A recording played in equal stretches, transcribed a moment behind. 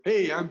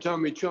Hey, I'm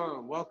Tommy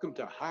Chong. Welcome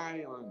to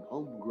High on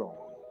Homegrown.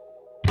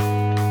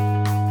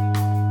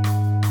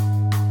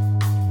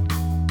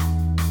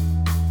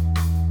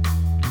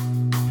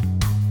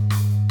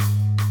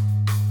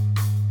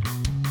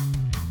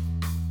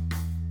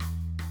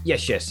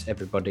 Yes,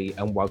 everybody,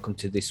 and welcome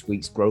to this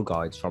week's Grow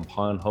Guides from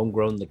High on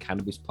Homegrown, the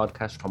cannabis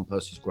podcast from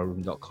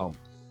Percy'sGrowroom.com.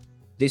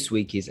 This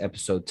week is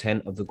episode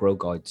 10 of the Grow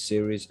Guide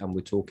series, and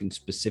we're talking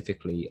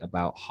specifically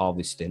about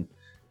harvesting,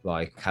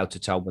 like how to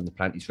tell when the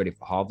plant is ready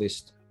for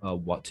harvest,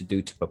 what to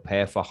do to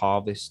prepare for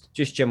harvest,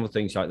 just general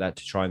things like that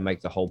to try and make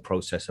the whole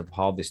process of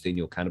harvesting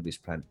your cannabis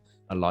plant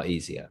a lot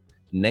easier.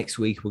 Next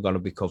week, we're going to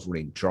be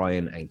covering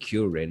drying and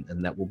curing,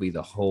 and that will be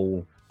the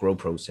whole grow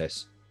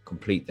process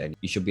complete. Then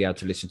you should be able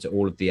to listen to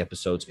all of the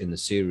episodes in the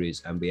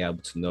series and be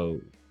able to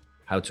know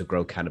how to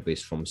grow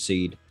cannabis from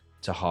seed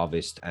to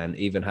harvest, and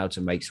even how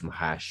to make some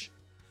hash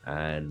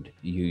and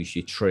use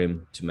your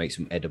trim to make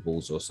some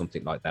edibles or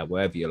something like that,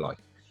 wherever you like.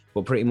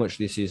 But pretty much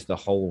this is the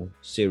whole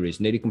series,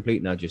 nearly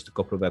complete now, just a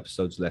couple of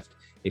episodes left.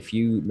 If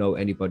you know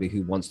anybody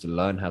who wants to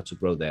learn how to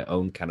grow their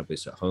own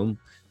cannabis at home,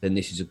 then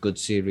this is a good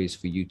series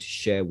for you to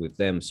share with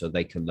them so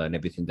they can learn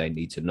everything they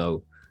need to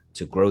know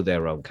to grow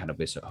their own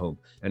cannabis at home.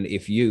 And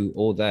if you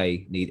or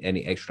they need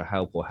any extra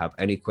help or have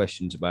any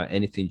questions about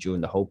anything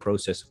during the whole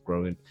process of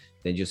growing,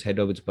 then just head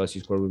over to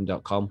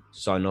Percy'sGrowroom.com,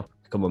 sign up,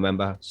 become a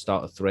member,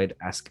 start a thread,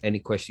 ask any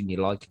question you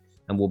like,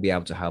 and we'll be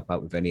able to help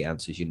out with any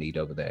answers you need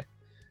over there.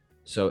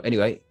 So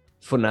anyway,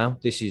 for now,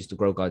 this is the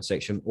Grow Guide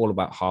section, all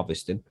about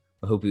harvesting.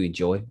 I hope you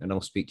enjoy, and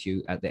I'll speak to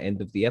you at the end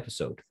of the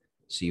episode.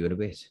 See you in a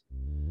bit.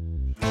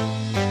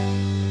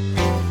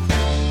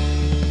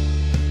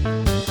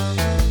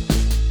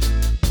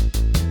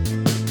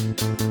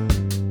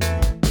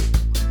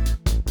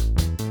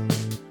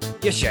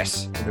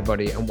 Yes,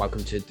 everybody, and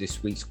welcome to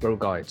this week's Grow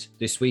Guides.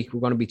 This week, we're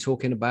going to be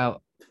talking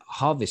about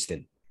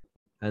harvesting,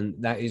 and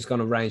that is going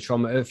to range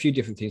from a few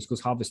different things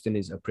because harvesting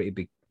is a pretty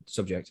big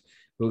subject.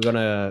 We're going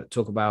to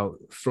talk about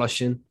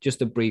flushing,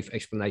 just a brief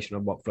explanation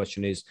of what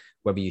flushing is,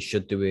 whether you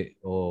should do it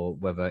or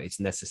whether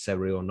it's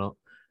necessary or not.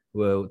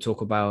 We'll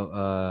talk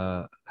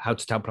about how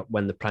to tell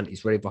when the plant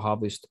is ready for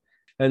harvest.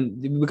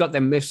 And we got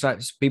them myths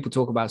that people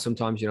talk about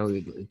sometimes,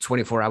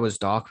 24 hours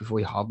dark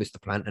before you harvest the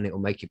plant and it'll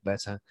make it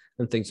better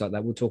and things like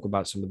that. We'll talk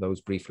about some of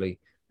those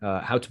briefly.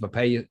 How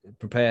to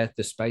prepare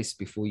the space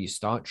before you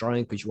start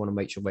drying, because you want to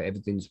make sure that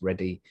everything's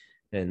ready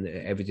and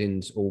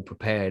everything's all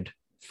prepared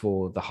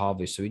for the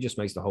harvest. So it just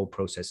makes the whole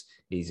process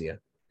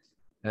easier.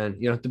 And,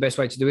 the best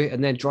way to do it.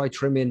 And then dry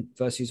trimming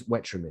versus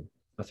wet trimming.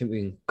 I think we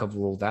can cover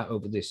all that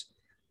over this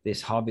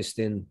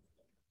harvesting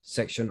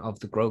section of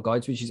the Grow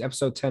Guides, which is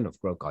episode 10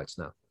 of Grow Guides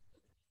now.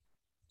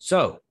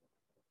 So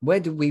where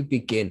do we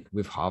begin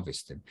with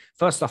harvesting?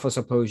 First off, I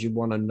suppose you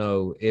want to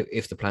know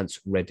if the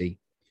plant's ready.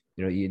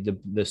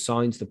 The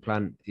signs the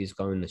plant is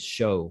going to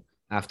show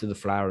after the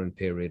flowering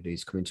period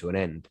is coming to an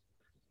end.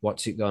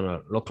 What's it going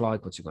to look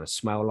like? What's it going to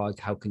smell like?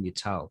 How can you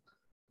tell?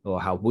 Or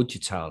how would you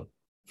tell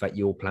that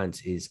your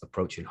plant is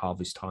approaching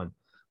harvest time?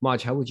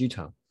 Marge, how would you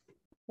tell?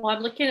 Well,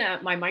 I'm looking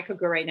at my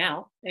microgrow right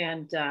now,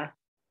 and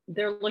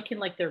they're looking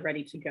like they're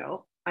ready to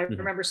go. I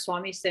remember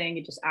Swami saying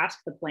you just ask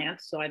the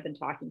plant, so I've been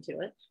talking to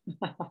it.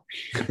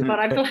 But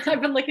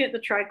I've been looking at the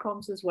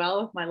trichomes as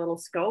well with my little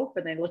scope,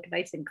 and they look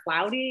nice and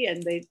cloudy,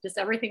 and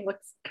everything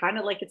looks kind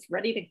of like it's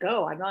ready to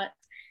go. I'm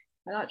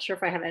not sure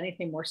if I have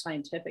anything more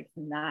scientific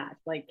than that.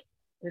 Like,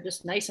 they're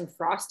just nice and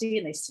frosty,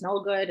 and they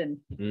smell good.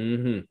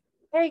 And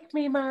Take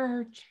me,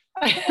 Marge.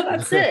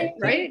 That's it,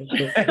 right?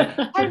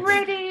 I'm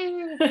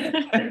ready.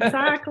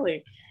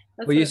 Exactly.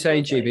 What are you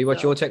saying, GB?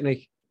 What's your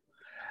technique?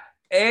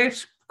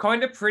 It's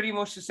kind of pretty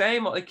much the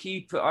same.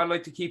 I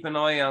like to keep an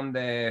eye on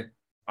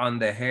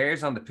the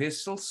hairs on the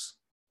pistils.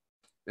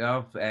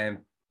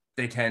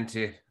 They tend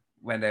to,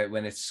 when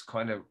it's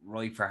kind of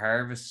ripe for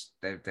harvest,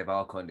 they've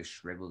all kind of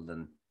shriveled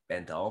and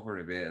bent over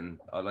a bit. And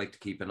I like to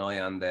keep an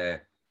eye on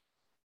the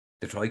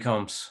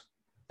trichomes.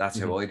 That's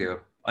how I do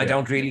it. I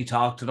don't really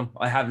talk to them.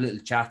 I have little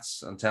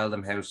chats and tell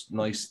them how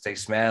nice they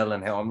smell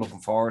and how I'm looking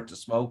forward to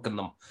smoking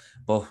them.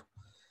 But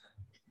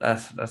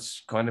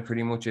that's kind of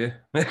pretty much it.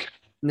 And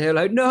they're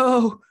like,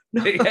 no,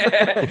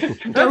 Yeah.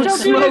 don't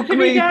smoke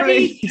me,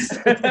 please.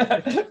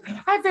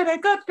 I've been a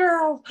good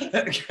girl.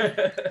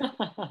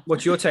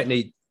 What's your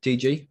technique,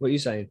 TG? What are you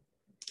saying?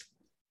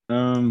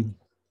 The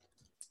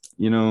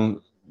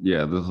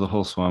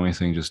whole Swami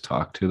thing, just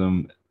talk to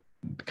them,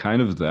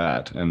 kind of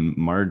that. And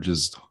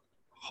Marge's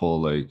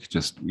whole,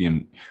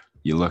 you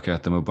look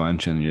at them a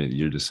bunch and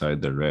you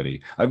decide they're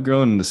ready. I've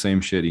grown the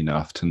same shit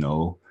enough to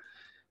know.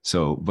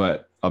 So,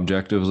 but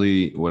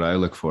objectively, what I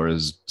look for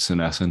is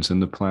senescence in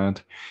the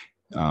plant.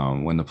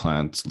 When the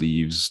plant's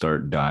leaves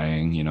start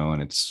dying,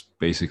 and it's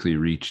basically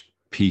reached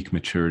peak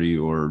maturity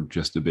or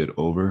just a bit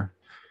over,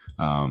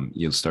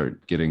 you'll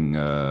start getting,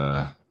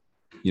 the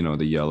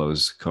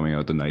yellows coming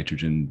out, the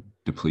nitrogen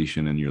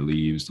depletion in your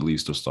leaves. The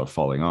leaves will start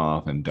falling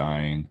off and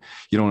dying.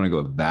 You don't want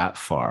to go that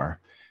far,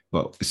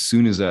 but as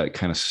soon as that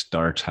kind of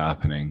starts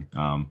happening,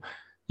 I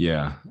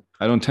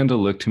don't tend to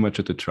look too much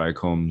at the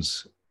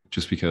trichomes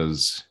just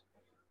because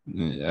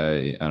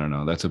I don't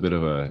know. That's a bit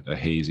of a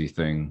hazy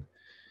thing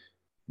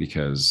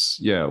because,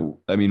 yeah,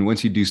 I mean,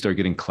 once you do start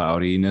getting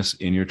cloudiness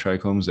in your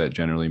trichomes, that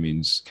generally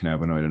means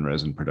cannabinoid and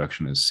resin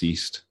production has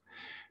ceased.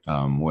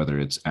 Whether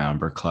it's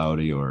amber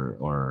cloudy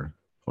or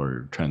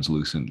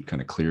translucent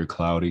kind of clear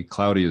cloudy.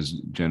 Cloudy is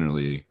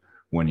generally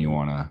when you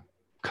want to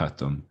cut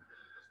them.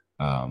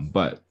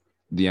 But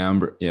the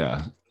amber,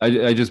 yeah,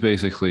 I just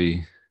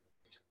basically,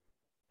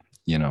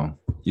 you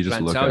just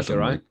Plant look tells at them,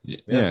 you, right?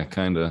 like, Yeah. yeah,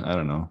 kind of. I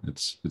don't know.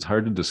 It's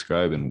hard to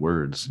describe in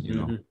words,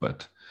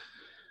 but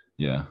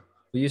yeah.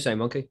 What you say,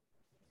 Monkey?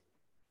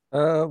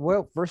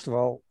 Well, first of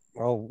all,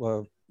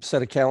 I'll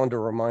set a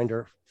calendar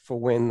reminder for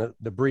when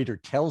the breeder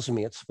tells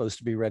me it's supposed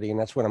to be ready, and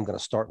that's when I'm going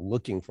to start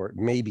looking for it,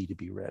 maybe to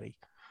be ready.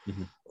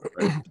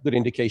 Good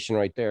indication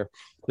right there.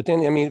 But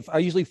then, I mean, I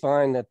usually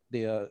find that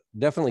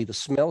definitely the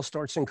smell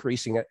starts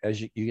increasing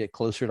as you get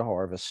closer to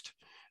harvest.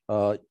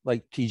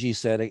 Like TG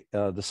said,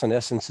 the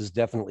senescence is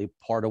definitely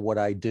part of what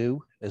I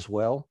do as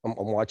well. I'm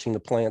watching the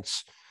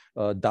plants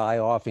die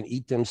off and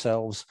eat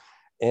themselves.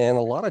 And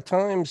a lot of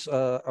times,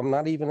 I'm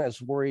not even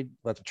as worried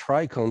about the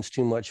trichomes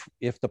too much.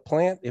 If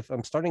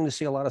I'm starting to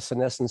see a lot of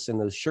senescence and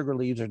those sugar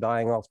leaves are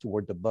dying off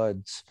toward the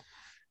buds,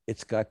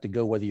 it's got to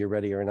go whether you're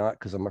ready or not,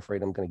 because I'm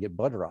afraid I'm going to get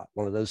bud rot,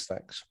 one of those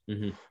things.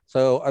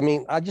 So, I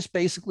mean, I just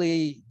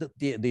basically,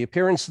 the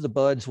appearance of the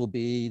buds will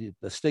be,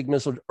 the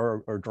stigmas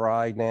are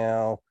dry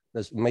now.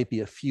 There's might be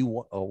a few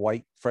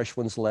white, fresh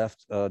ones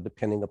left,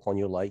 depending upon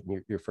your light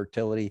and your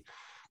fertility.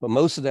 But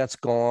most of that's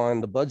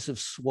gone. The buds have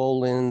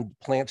swollen,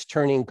 plants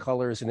turning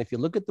colors. And if you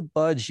look at the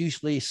buds,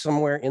 usually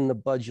somewhere in the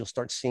buds, you'll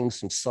start seeing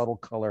some subtle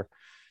color,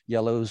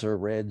 yellows or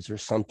reds or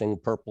something,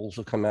 purples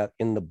will come out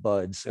in the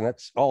buds. And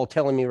that's all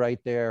telling me right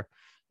there,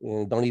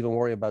 don't even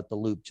worry about the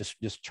loop,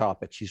 just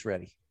chop it, she's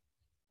ready.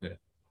 Yeah. I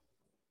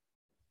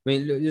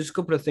mean, there's a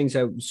couple of things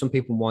that some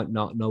people might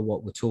not know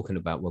what we're talking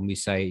about when we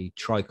say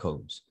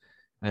trichomes.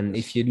 And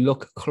if you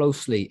look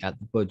closely at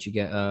the bud, you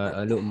get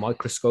a little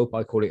microscope.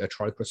 I call it a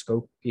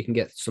trichroscope. You can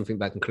get something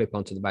that can clip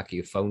onto the back of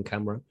your phone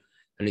camera,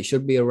 and it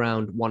should be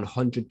around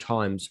 100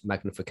 times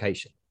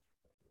magnification,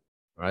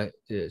 right?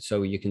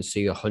 So you can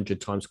see 100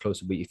 times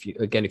closer. But if you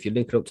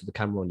link it up to the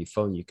camera on your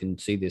phone, you can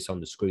see this on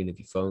the screen of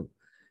your phone,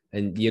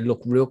 and you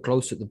look real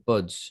close at the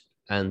buds,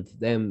 and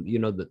then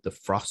the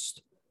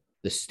frost,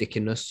 the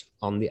stickiness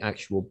on the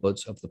actual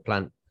buds of the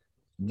plant.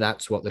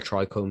 That's what the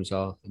trichomes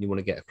are, and you want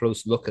to get a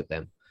close look at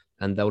them.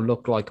 And they'll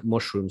look like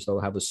mushrooms.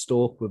 They'll have a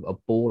stalk with a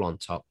ball on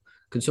top.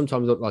 Can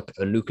sometimes look like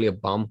a nuclear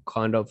bomb,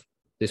 kind of.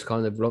 This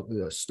kind of look,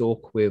 a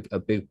stalk with a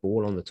big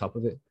ball on the top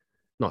of it.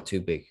 Not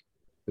too big,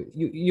 but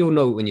you'll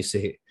know when you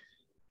see it.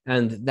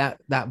 And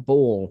that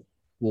ball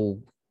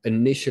will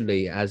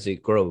initially, as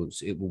it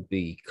grows, it will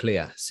be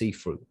clear,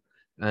 see-through.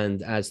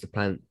 And as the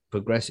plant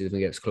progresses and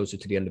gets closer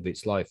to the end of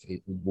its life,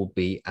 it will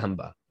be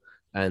amber.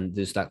 And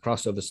there's that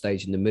crossover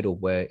stage in the middle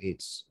where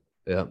it's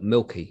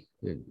milky.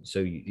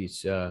 So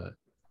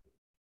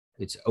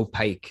it's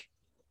opaque,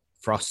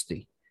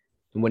 frosty.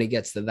 And when it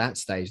gets to that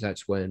stage,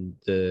 that's when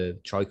the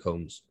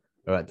trichomes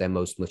are at their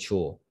most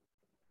mature,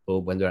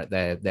 or when they're at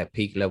their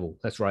peak level.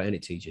 That's right, isn't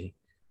it, TG?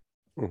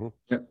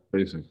 Yeah,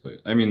 basically.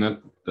 I mean,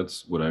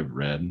 that's what I've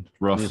read,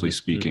 roughly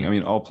speaking. I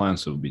mean, all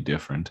plants will be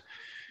different.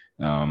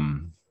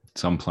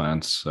 Some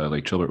plants,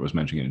 like Chilbert was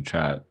mentioning in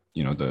chat,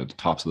 the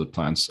tops of the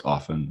plants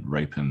often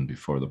ripen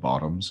before the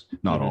bottoms.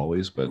 Not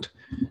always, but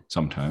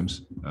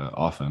sometimes,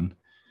 often.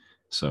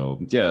 So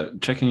yeah,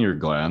 checking your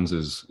glands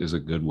is a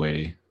good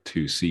way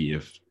to see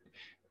if,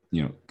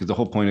 because the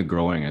whole point of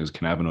growing is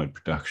cannabinoid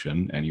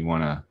production, and you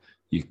want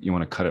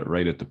to cut it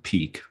right at the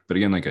peak. But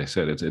again, like I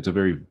said, it's a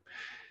very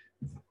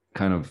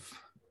kind of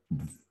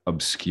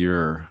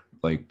obscure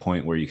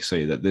point where you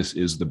say that this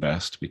is the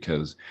best,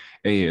 because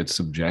A, it's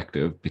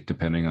subjective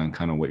depending on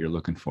kind of what you're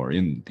looking for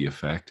in the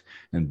effect,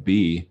 and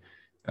B,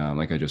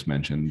 like I just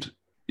mentioned,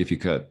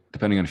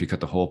 depending on if you cut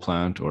the whole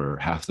plant or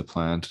half the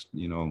plant,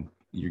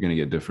 you're going to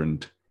get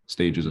different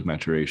stages of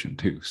maturation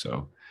too.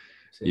 So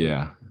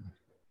yeah.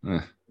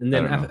 And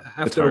then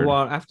after a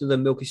while, after the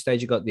milky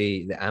stage, you got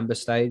the amber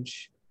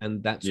stage,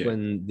 and that's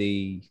when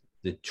the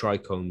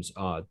trichomes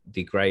are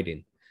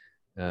degrading.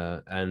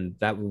 And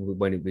that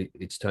when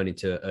it's turned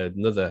into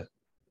another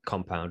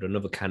compound,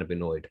 another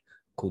cannabinoid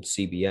called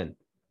CBN.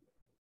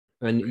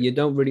 And you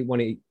don't really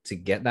want it to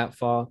get that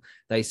far.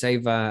 They say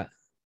that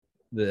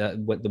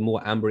the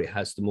more amber it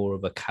has, the more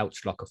of a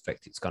couch lock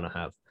effect it's going to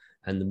have.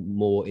 And the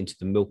more into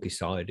the milky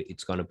side,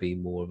 it's going to be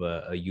more of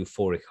a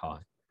euphoric high.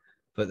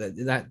 But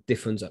that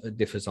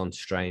differs on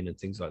strain and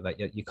things like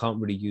that. You can't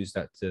really use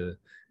that to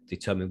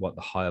determine what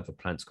the high of a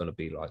plant's going to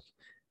be like.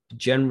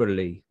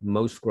 Generally,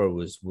 most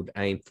growers would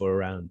aim for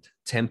around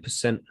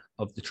 10%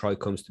 of the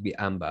trichomes to be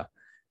amber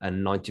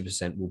and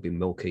 90% will be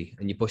milky.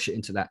 And you push it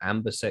into that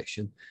amber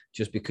section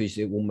just because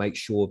it will make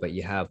sure that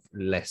you have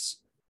less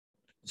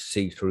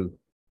see-through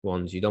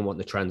ones. You don't want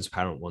the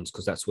transparent ones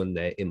because that's when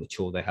they're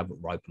immature, they haven't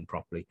ripened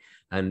properly.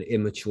 And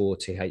immature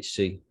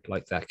THC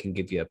like that can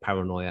give you a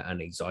paranoia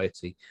and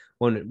anxiety.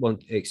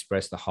 Won't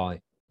express the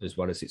high as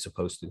well as it's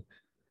supposed to.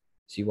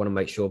 So you want to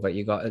make sure that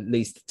you got at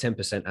least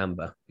 10%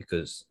 amber,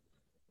 because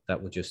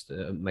that will just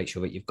make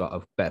sure that you've got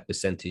a better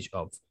percentage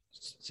of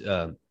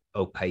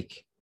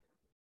opaque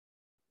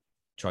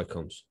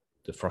trichomes,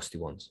 the frosty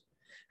ones.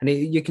 And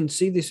you can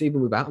see this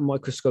even without a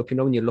microscope,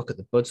 when you look at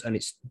the buds and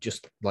it's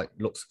just like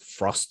looks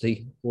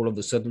frosty all of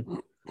a sudden.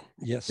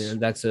 Yes. And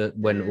that's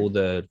when all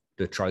the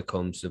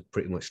trichomes have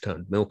pretty much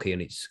turned milky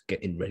and it's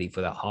getting ready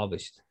for that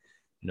harvest.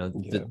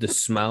 The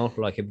smell,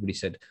 like everybody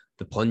said,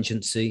 the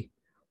pungency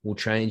will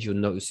change. You'll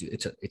notice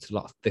it's a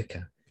lot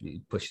thicker.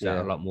 It pushes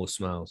out a lot more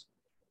smells.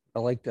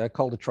 I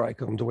call the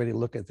trichome, the way they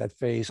look at that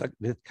phase.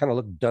 It kind of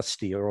look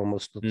dusty or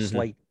almost a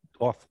slight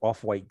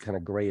off-white kind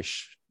of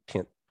grayish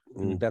tint.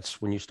 And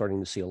that's when you're starting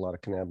to see a lot of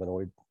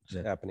cannabinoids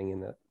happening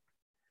in that.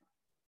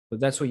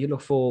 But that's what you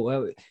look for.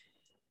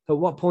 At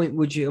what point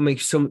would you?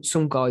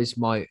 Some guys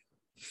might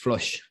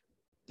flush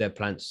their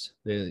plants.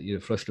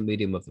 Flush the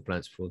medium of the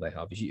plants before they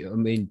harvest.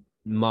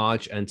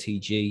 Marge and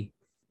TG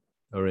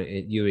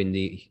you're in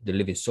the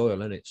living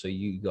soil, isn't it? So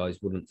you guys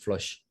wouldn't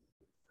flush.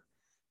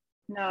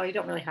 No, you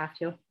don't really have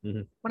to.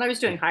 Mm-hmm. When I was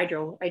doing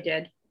hydro, I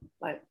did,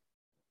 but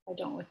I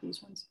don't with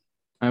these ones.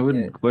 I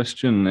would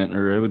question it,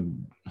 or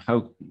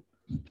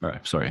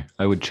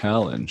I would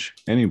challenge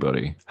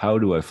anybody. How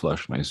do I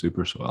flush my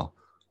super soil?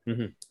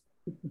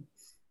 Mm-hmm.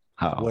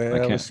 How?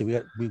 Well, let's see.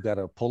 We've got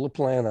to pull the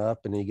plant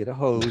up, and then you get a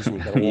hose, and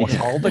you got to wash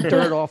all the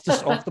dirt off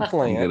the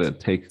plant. You got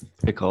to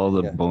pick all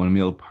the bone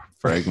meal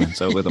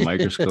fragments out with a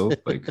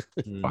microscope. Like,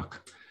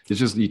 fuck. It's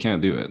just you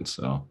can't do it.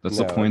 So that's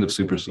the point of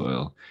super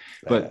soil.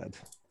 But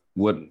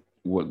what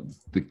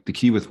the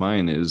key with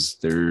mine is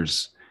there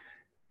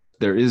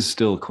is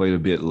still quite a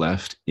bit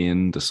left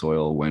in the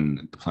soil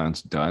when the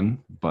plant's done,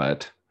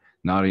 but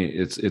not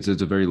it's at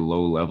very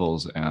low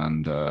levels,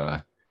 and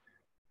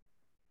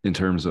in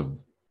terms of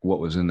what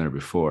was in there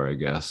before, I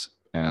guess.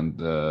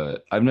 And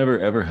I've never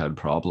ever had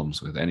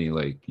problems with any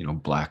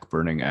black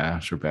burning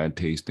ash or bad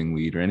tasting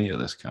weed or any of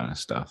this kind of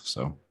stuff.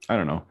 So I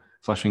don't know.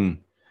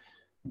 Flushing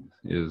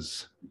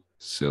is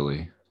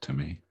silly to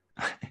me.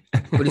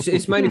 But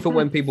it's mainly for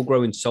when people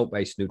grow in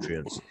salt-based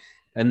nutrients,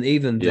 and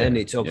even then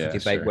it's up for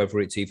debate whether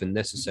it's even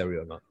necessary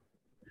or not.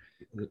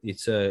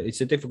 It's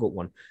a difficult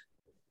one.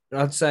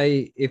 I'd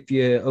say if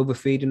you're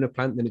overfeeding a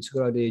plant, then it's a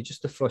good idea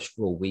just to flush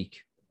for a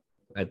week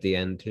at the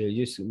end.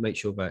 Just make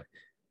sure that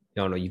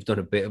you've done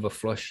a bit of a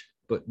flush,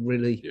 but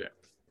really,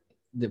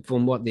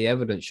 from what the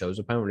evidence shows,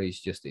 apparently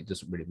it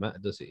doesn't really matter,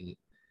 does it?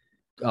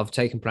 I've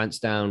taken plants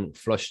down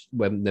flushed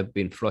when they've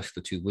been flushed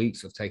for 2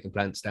 weeks. I've taken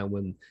plants down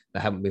when they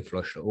haven't been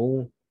flushed at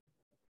all,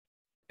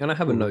 and I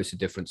haven't noticed a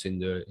difference in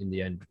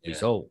the end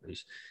result.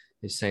 It's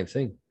the same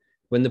thing.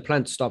 When the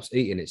plant stops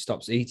eating, it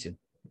stops eating.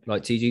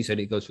 Like TG said,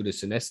 it goes through the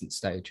senescent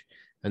stage,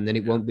 and then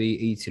it won't be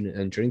eating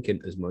and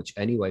drinking as much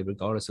anyway,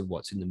 regardless of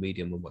what's in the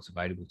medium and what's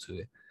available to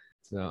it.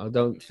 So I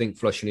don't think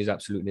flushing is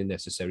absolutely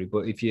necessary,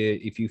 but if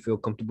you feel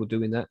comfortable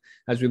doing that,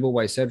 as we've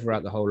always said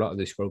throughout the whole lot of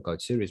this Grow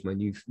Guide series, man,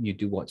 you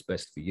do what's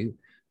best for you.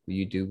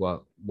 You do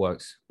what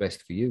works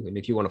best for you. And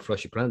if you want to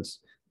flush your plants,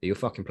 they're your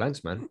fucking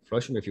plants, man.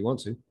 Flush them if you want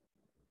to.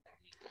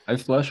 I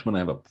flush when I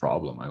have a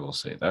problem. I will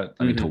say that.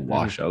 I mean, to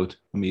wash out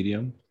a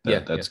medium,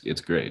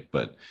 it's great.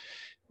 But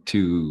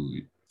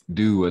to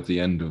do what the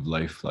end of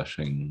life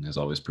flushing is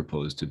always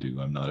proposed to do,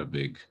 I'm not a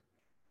big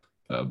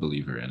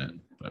believer in it.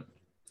 But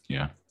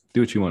yeah,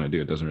 do what you want to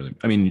do. It doesn't really.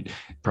 I mean,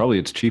 probably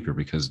it's cheaper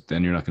because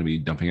then you're not going to be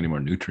dumping any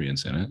more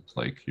nutrients in it.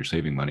 Like you're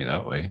saving money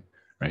that way,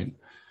 right?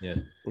 Yeah.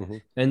 Mm-hmm.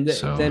 And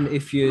then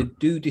if you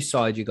do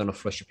decide you're going to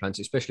flush your plants,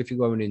 especially if you're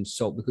growing in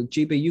salt, because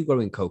GB, you grow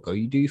in cocoa,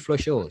 do you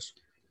flush yours?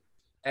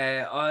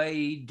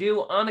 I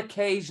do on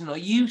occasion. I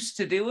used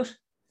to do it.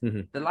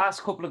 Mm-hmm. The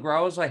last couple of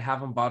grows, I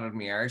haven't bothered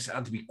me arse.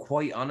 And to be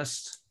quite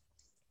honest,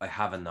 I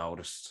haven't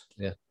noticed.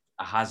 Yeah.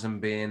 It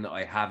hasn't been.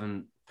 I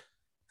haven't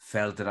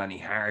felt it any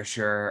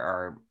harsher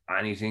or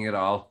anything at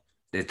all.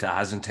 It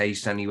hasn't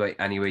tasted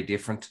anyway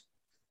different.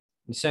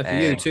 Same for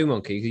you too,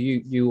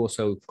 Monkey. You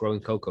also grow in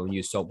cocoa and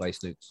use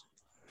salt-based nukes.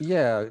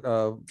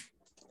 Yeah,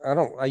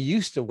 I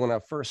used to, when I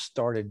first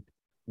started,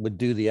 would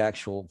do the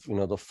actual,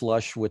 the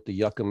flush with the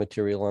yucca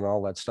material and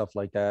all that stuff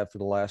like that for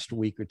the last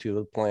week or two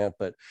of the plant.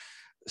 But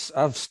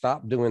I've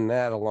stopped doing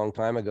that a long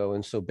time ago.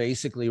 And so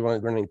basically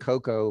running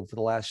cocoa for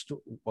the last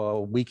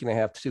week and a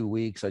half, 2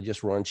 weeks, I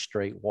just run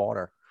straight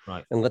water.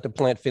 Right. And let the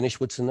plant finish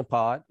what's in the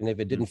pot. And if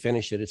it didn't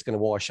finish it, it's going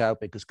to wash out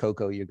because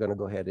cocoa, you're going to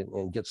go ahead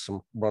and get some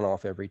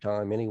runoff every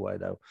time anyway,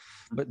 though.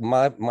 But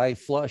my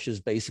flush is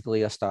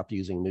basically I stopped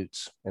using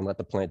newts and let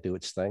the plant do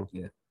its thing.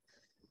 Yeah.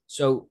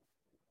 So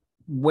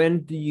when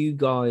do you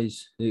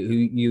guys,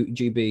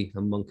 GB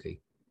and Monkey,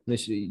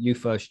 you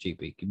first,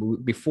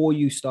 GB, before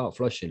you start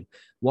flushing,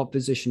 what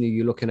position are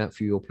you looking at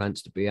for your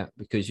plants to be at?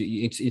 Because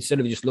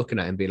instead of just looking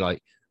at it and be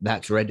like,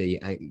 that's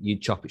ready, you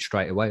chop it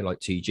straight away like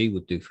TG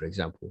would do, for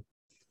example.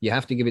 You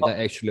have to give it that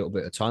extra little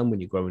bit of time when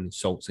you're growing in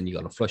salts and you're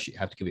going to flush it. You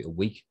have to give it a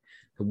week.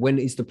 And when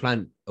is the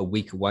plant a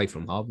week away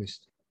from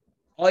harvest?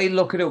 I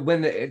look at it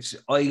when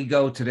I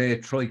go to the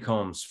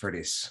trichomes for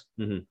this,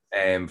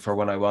 for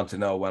when I want to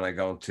know when I'm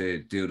going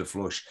to do the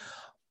flush.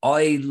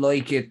 I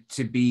like it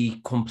to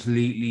be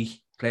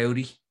completely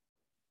cloudy.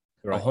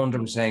 Right.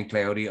 100%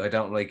 cloudy. I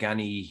don't like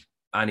any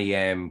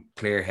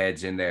clear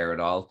heads in there at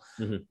all.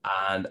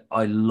 And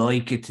I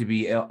like it to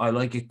be, I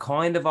like it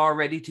kind of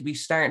already to be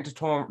starting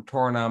to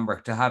turn amber,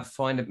 to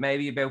find it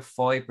maybe about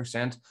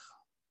 5%.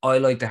 I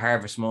like to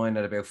harvest mine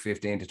at about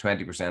 15 to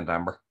 20%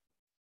 amber.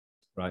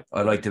 Right.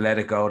 I like to let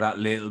it go that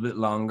little bit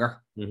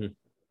longer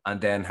and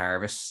then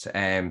harvest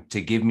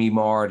to give me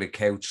more the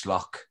couch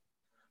lock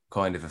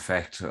kind of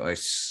effect. I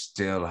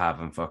still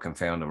haven't fucking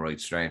found the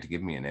right strain to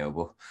give me an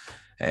elbow.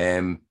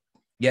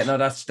 Yeah, no,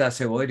 that's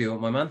how I do it,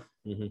 my man.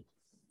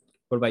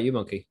 What about you,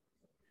 Monkey?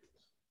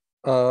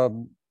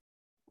 I'm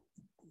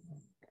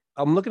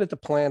looking at the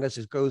plan as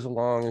it goes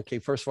along. Okay,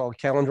 first of all, the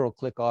calendar will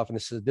click off, and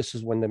this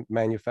is when the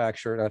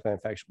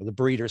the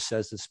breeder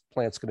says this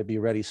plant's going to be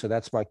ready. So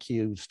that's my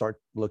cue to start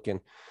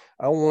looking.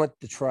 I want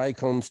the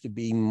trichomes to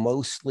be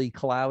mostly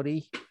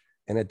cloudy.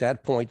 And at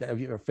that point, I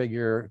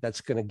figure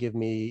that's going to give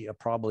me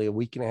probably a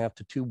week and a half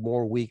to 2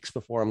 more weeks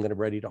before I'm going to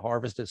be ready to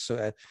harvest it.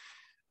 So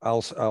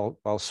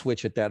I'll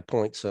switch at that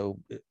point. So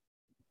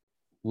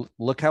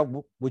look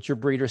what your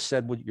breeder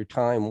said what your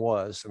time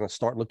was, and I'll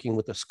start looking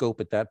with the scope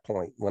at that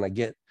point. When I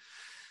get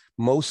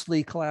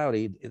mostly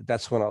cloudy,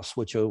 that's when I'll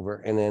switch over,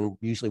 and then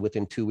usually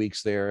within 2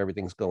 weeks there,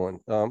 everything's going.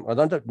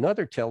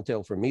 Another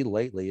telltale for me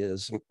lately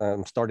is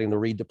I'm starting to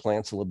read the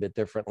plants a little bit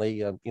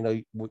differently.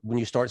 When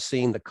you start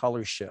seeing the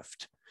color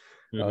shift,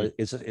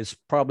 it's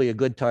probably a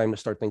good time to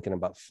start thinking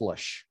about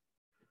flush.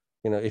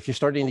 If you're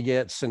starting to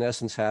get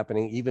senescence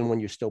happening, even when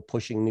you're still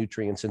pushing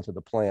nutrients into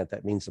the plant,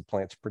 that means the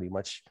plant's pretty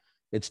much,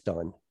 it's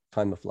done.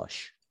 Time to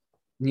flush.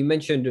 You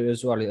mentioned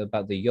as well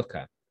about the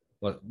yucca.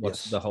 What's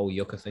Yes. the whole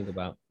yucca thing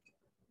about?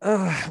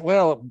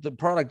 Well, the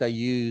product I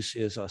use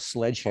is a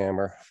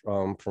Sledgehammer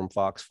from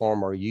Fox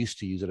Farm, or I used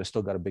to use it. I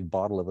still got a big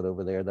bottle of it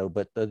over there, though.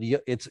 But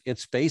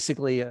it's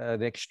basically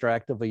an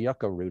extract of a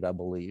yucca root, I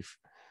believe.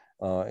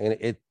 And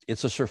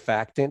it's a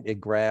surfactant. It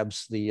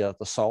grabs the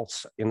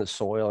salts in the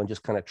soil and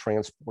just kind of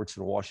transports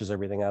and washes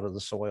everything out of the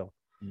soil.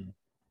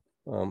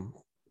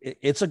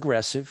 It's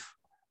aggressive.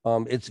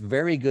 It's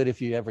very good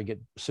if you ever get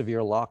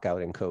severe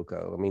lockout in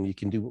cocoa. I mean, you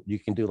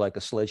can do like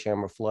a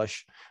Sledgehammer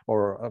flush,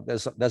 or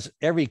there's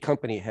every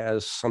company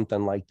has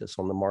something like this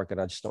on the market.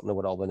 I just don't know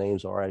what all the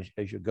names are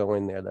as you go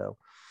in there, though.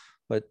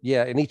 But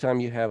yeah, anytime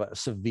you have a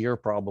severe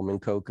problem in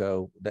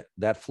cocoa,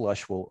 that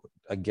flush will,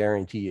 I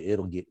guarantee you,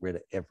 it'll get rid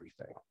of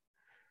everything.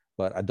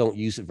 But I don't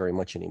use it very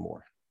much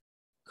anymore.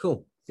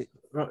 Cool.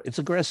 It's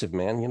aggressive,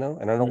 man,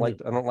 and I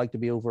don't like to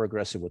be over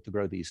aggressive with the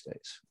grow these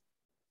days.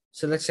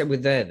 So let's say we're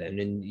there then,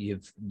 and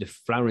the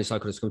flowering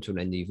cycle has come to an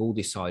end. You've all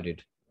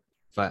decided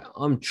that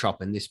I'm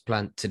chopping this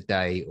plant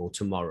today or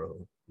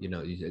tomorrow.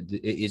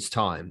 It's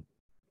time.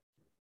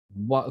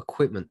 What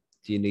equipment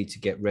do you need to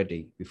get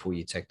ready before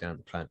you take down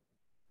the plant?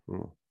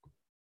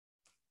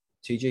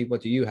 TG,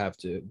 what do you have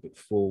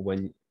for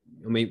when?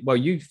 I mean, well,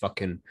 you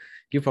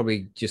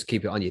probably just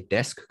keep it on your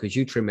desk because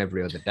you trim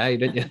every other day,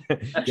 don't you?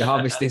 You're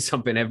harvesting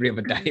something every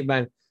other day,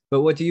 man.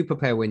 But what do you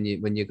prepare when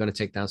you're going to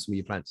take down some of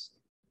your plants?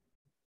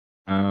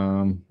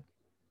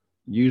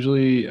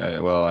 Usually, I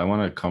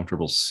want a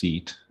comfortable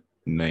seat,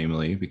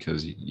 namely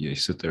because you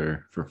sit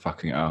there for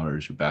fucking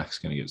hours, your back's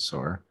going to get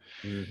sore.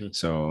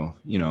 So,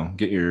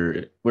 get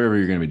wherever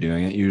you're going to be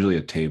doing it. Usually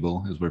a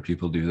table is where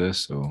people do this.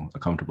 So a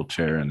comfortable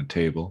chair and a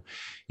table.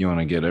 You want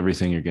to get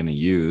everything you're going to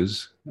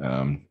use.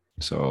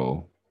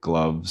 So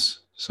gloves,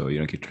 so you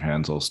don't get your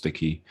hands all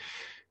sticky.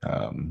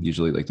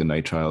 Usually like the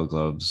nitrile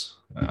gloves,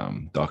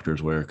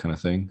 doctors wear kind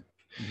of thing.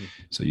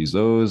 So use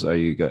those.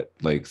 I got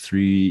like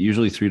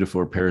usually 3 to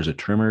 4 pairs of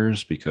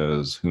trimmers,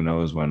 because who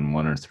knows when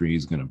 1 or 3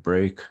 is going to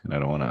break, and I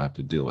don't want to have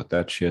to deal with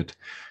that shit.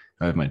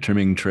 I have my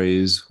trimming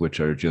trays, which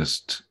are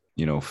just,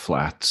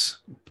 flats,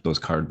 those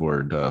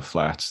cardboard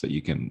flats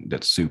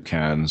that soup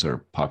cans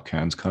or pop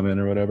cans come in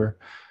or whatever.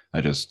 I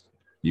just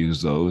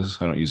use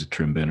those. I don't use a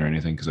trim bin or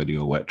anything because I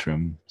do a wet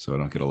trim, so I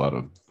don't get a lot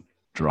of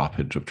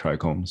droppage of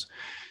trichomes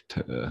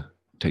to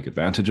take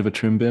advantage of a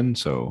trim bin.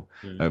 So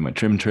I have my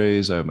trim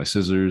trays, I have my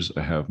scissors,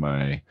 I have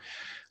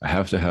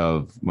to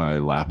have my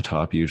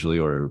laptop usually,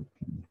 or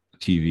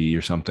TV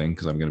or something,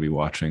 because I'm going to be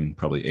watching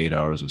probably 8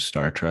 hours of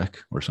Star Trek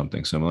or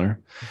something similar.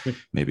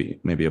 maybe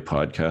a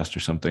podcast or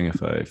something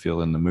if I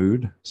feel in the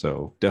mood.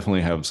 So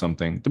definitely have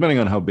something, depending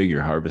on how big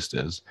your harvest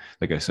is.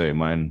 Like I say,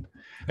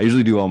 I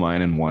usually do all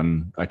mine in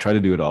one. I try to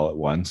do it all at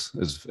once,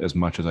 as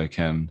much as I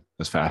can,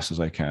 as fast as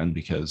I can,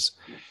 because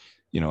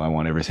I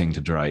want everything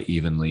to dry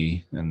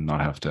evenly and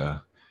not have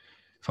to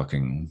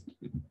fucking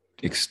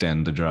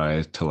extend the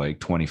dry to like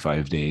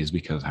 25 days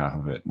because half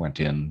of it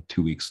went in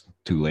 2 weeks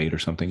too late or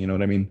something. You know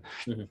what I mean?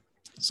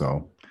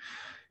 So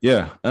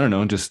yeah, I don't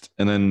know.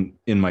 And then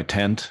in my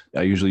tent,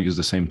 I usually use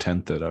the same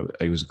tent that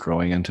I was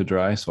growing in to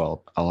dry.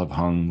 So I'll have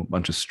hung a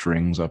bunch of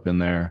strings up in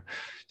there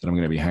that I'm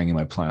going to be hanging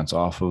my plants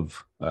off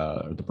of,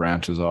 the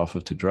branches off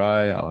of to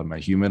dry. I'll have my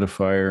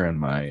humidifier and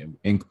my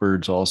ink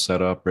birds all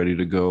set up, ready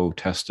to go,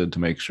 tested to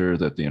make sure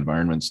that the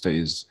environment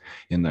stays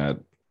in that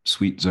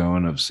sweet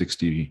zone of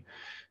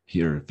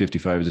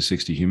 55 to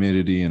 60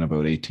 humidity and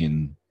about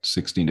 18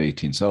 16 to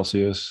 18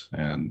 Celsius.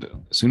 And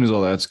as soon as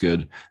all that's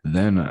good,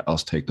 then I'll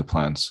take the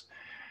plants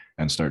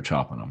and start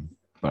chopping them.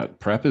 But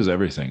prep is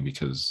everything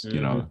because,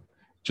 you know,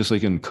 just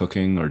like in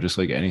cooking or just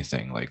like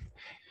anything, like,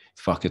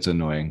 fuck, it's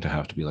annoying to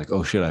have to be like,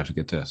 oh shit, I have to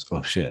get this.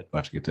 Oh shit, I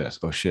have to get this.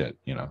 Oh shit,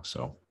 you know,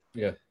 so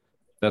Yeah.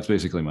 that's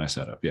basically my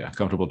setup. Yeah.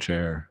 Comfortable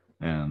chair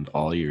and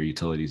all your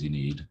utilities you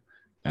need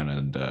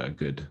and a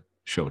good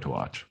show to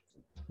watch.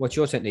 What's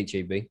your technique,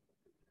 GB?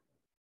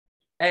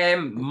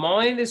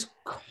 Mine is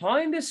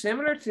kind of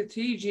similar to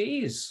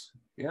TG's.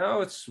 You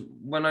know, it's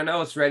when I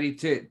know it's ready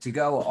to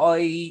go,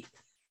 I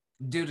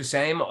do the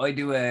same. I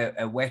do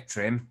a wet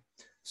trim,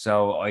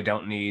 so I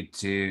don't need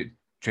to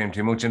trim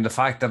too much. And the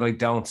fact that I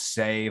don't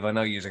save, I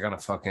know you're gonna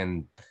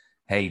fucking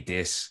hate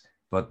this,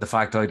 but the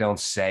fact I don't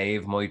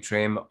save my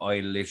trim, I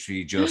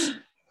literally just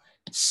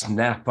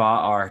snap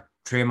or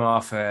trim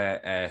off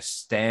a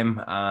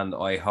stem and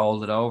I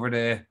hold it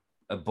over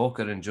a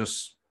bucket and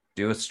just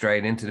do it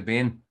straight into the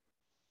bin.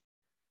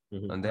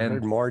 And I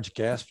heard then Marge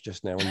gasp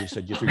just now when you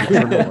said you threw your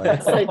trim away.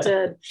 Yes, I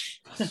did.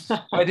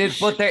 I did,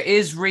 but there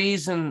is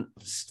reason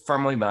for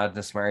my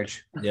madness,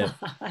 Marge. Yeah.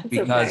 That's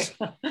Because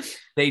okay.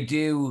 they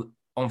do,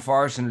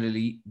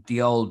 unfortunately,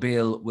 the old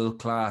bill will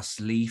class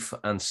leaf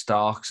and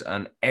stalks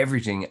and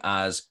everything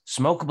as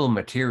smokable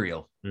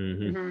material.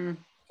 Mm-hmm. Mhm.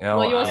 You know,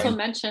 Well, you also and-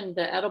 mentioned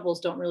the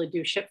edibles don't really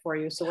do shit for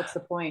you. So what's the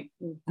point?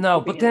 in No,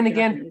 keeping but it then if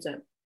you're not again, gonna use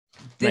it?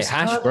 They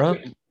hash, bro.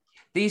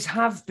 These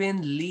have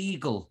been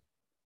legal,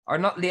 or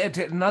not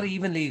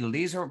even legal.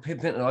 These are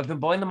I've been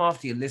buying them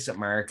off the illicit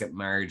market,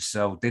 Marge,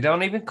 so they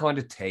don't even kind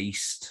of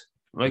taste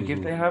like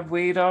if they have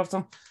weed off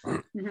them.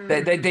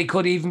 Mhm. They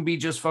could even be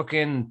just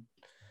fucking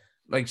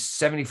like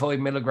 75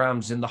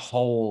 milligrams in the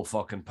whole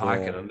fucking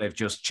packet, Yeah. and they've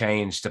just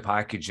changed the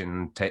package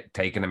and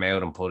taken them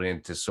out and put it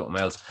into something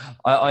else.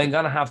 I'm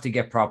gonna have to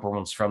get proper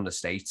ones from the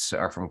States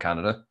or from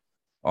Canada,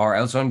 or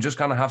else I'm just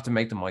gonna have to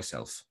make them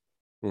myself.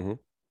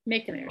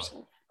 Make them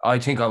yourself. I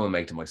think I will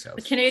make them myself.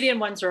 The Canadian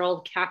ones are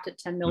all capped at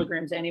 10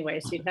 milligrams anyway,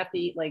 so you'd have to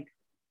eat like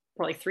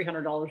probably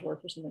 $300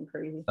 worth or something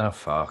crazy. Oh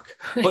fuck!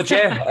 But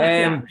yeah,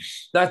 Yeah.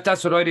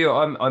 that's what I do.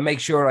 I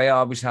make sure I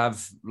always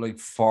have like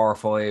 4 or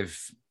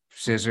 5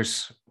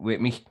 scissors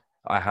with me.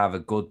 I have a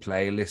good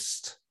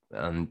playlist,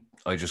 and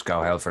I just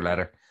go hell for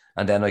leather,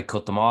 and then I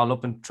cut them all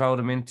up and throw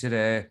them into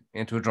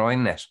a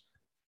drying net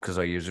because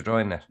I use a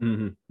drying net.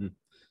 Mm-hmm.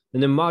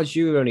 And then Marge,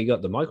 you only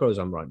got the micros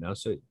on right now,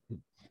 so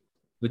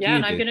what do Yeah, you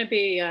and I'm do? going to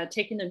be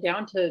taking them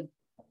down to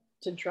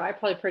dry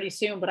probably pretty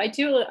soon. But I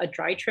do a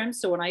dry trim,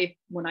 so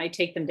when I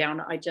take them down,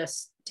 I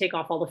just take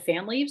off all the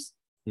fan leaves,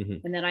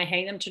 Mhm. and then I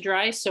hang them to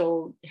dry.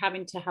 So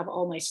having to have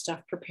all my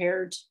stuff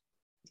prepared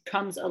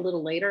comes a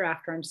little later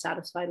after I'm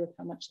satisfied with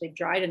how much they've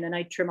dried, and then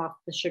I trim off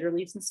the sugar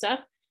leaves and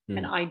stuff.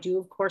 And I do,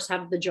 of course,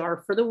 have the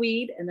jar for the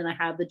weed, and then I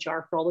have the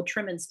jar for all the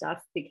trim and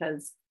stuff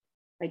because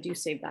I do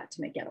save that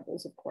to make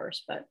edibles, of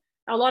course. But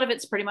a lot of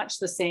it's pretty much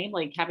the same,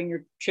 like having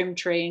your trim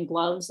tray and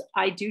gloves.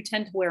 I do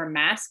tend to wear a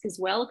mask as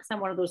well because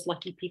I'm one of those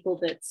lucky people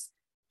that's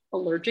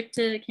allergic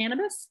to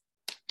cannabis.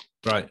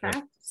 Right.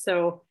 Okay?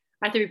 So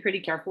I have to be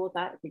pretty careful with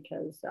that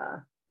because,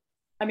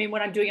 I mean,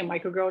 when I'm doing a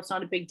microgrow, it's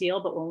not a big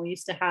deal. But when we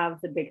used to have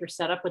the bigger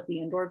setup with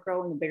the indoor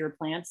grow and the bigger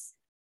plants,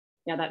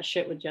 yeah, that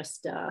shit would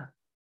just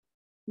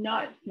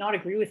not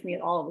agree with me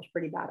at all. It was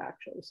pretty bad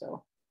actually.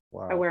 So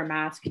I Wow. wear a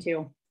mask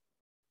too.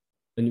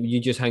 And you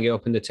just hang it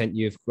up in the tent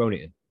you've grown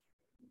it in.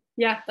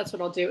 Yeah, that's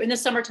what I'll do. In the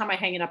summertime, I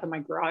hang it up in my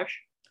garage.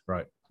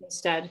 Right.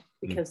 Instead,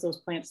 because those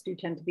plants do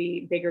tend to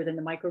be bigger than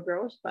the micro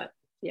grows. But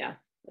yeah,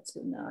 that's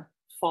in the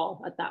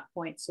fall at that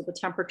point. So the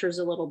temperature is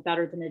a little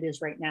better than it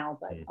is right now,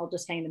 but I'll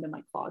just hang them in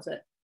my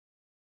closet.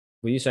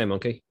 What do you say,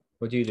 Monkey?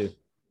 What do you do?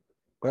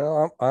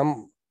 Well,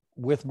 I'm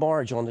with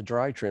Marge on the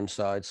dry trim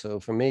side. So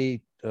for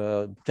me,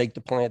 take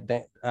the plant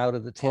out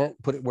of the tent,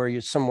 put it where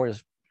you're somewhere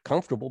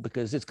comfortable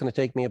because it's going to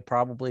take me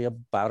probably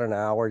about an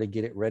hour to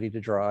get it ready to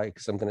dry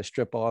because I'm going to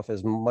strip off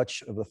as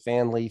much of the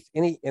fan leaf,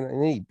 any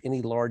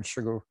large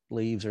sugar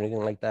leaves or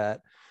anything like that.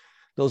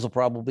 Those will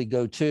probably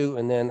go too.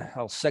 And then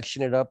I'll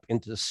section it up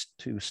into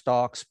 2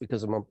 stalks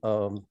because I'm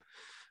a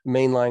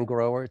mainline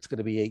grower. It's going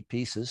to be 8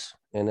 pieces.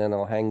 And then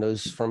I'll hang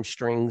those from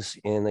strings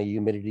in a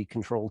humidity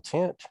controlled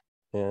tent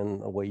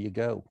and away you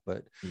go.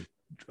 But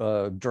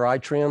dry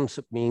trims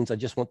means I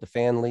just want the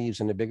fan leaves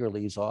and the bigger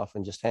leaves off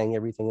and just hang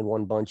everything in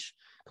one bunch,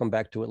 come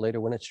back to it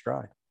later when it's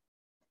dry.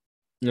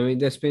 I mean,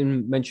 that's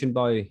been mentioned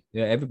by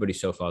everybody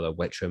so far, the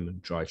wet trim and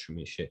dry trim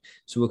and shit.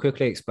 So we'll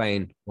quickly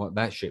explain what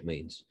that shit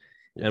means.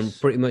 And Yes.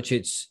 pretty much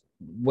it's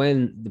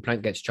when the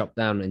plant gets chopped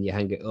down and you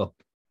hang it up,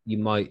 you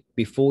might,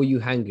 before you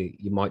hang it,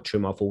 you might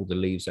trim off all the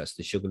leaves. That's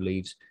the sugar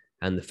leaves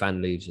and the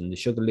fan leaves. And the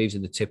sugar leaves are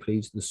the tip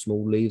leaves, the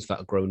small leaves that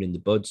are grown in the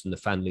buds, and the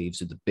fan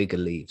leaves are the bigger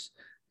leaves.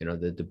 You know,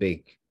 the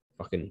big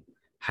fucking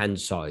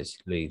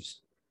hand-sized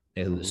leaves.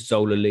 They're the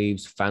solar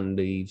leaves, fan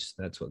leaves.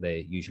 That's what they're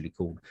usually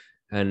called.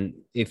 And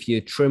if you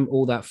trim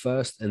all that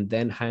first and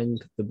then hang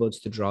the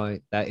buds to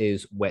dry, that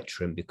is wet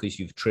trim because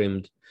you've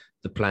trimmed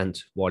the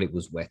plant while it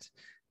was wet.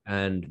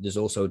 And there's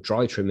also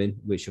dry trimming,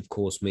 which of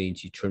course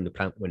means you trim the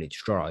plant when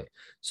it's dry.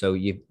 So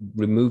you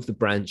remove the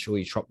branch or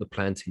you chop the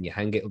plant and you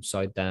hang it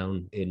upside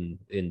down in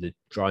the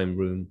drying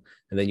room,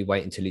 and then you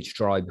wait until it's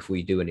dry before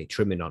you do any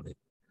trimming on it.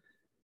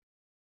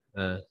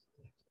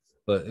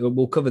 But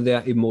we'll cover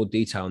that in more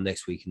detail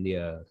next week in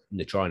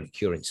the drying and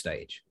curing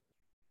stage.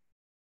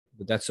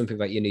 But that's something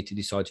that you need to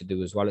decide to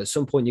do as well. At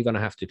some point, you're going to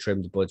have to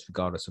trim the buds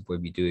regardless of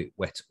whether you do it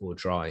wet or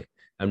dry.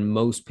 And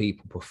most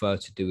people prefer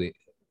to do it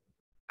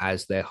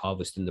as they're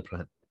harvesting the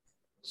plant.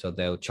 So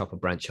they'll chop a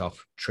branch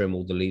off, trim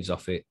all the leaves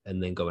off it,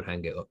 and then go and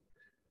hang it up.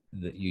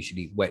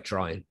 Usually wet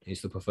drying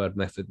is the preferred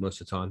method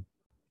most of the time.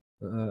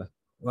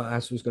 Well,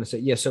 as I was going to say,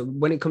 yeah, so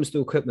when it comes to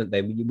equipment,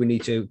 then we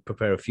need to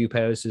prepare a few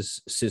pairs of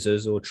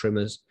scissors or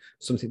trimmers,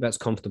 something that's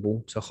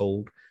comfortable to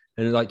hold.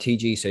 And like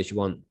TG says, you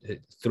want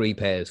 3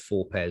 pairs,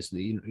 4 pairs,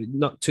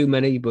 not too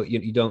many, but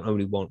you don't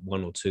only want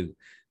 1 or 2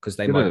 because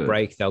they might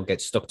break, they'll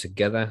get stuck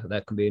together.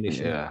 That can be an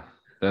issue. Yeah,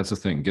 that's the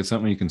thing. Get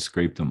something you can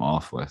scrape them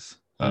off with,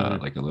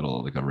 like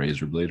a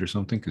razor blade or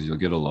something, because you'll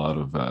get a lot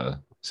of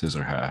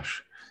scissor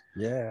hash.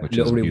 Yeah,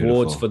 little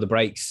rewards for the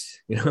breaks,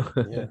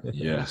 Yeah.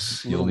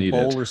 Yes, You'll need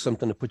bowl it. or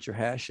something to put your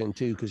hash in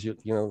too, because you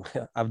know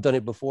I've done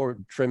it before,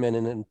 trimming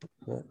and then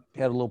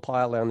had a little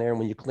pile down there, and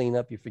when you clean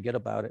up, you forget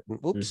about it, and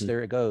oops,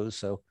 there it goes.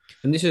 So,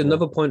 and this is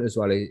another point as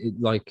well.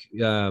 Like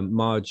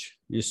Marge,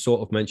 you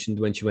sort of mentioned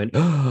when she went,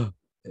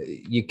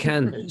 you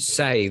can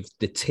save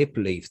the tip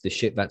leaf, the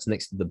shit that's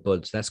next to the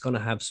buds. That's going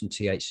to have some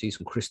THC,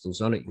 some crystals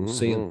on it. You'll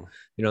see them,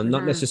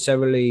 not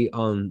necessarily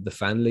on the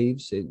fan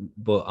leaves,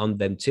 but on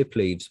them tip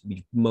leaves,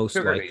 you most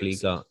Sugar likely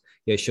leaves. got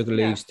sugar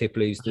leaves, tip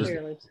leaves,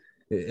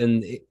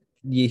 and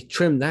you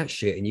trim that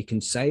shit, and you can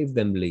save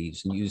them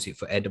leaves and use it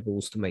for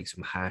edibles to make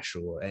some hash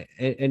or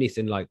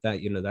anything like that.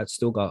 That's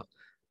still got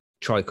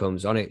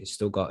trichomes on it. It's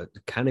still got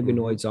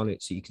cannabinoids on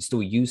it, so you can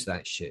still use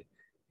that shit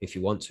if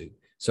you want to.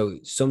 So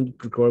some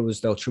growers,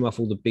 they'll trim off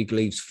all the big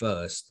leaves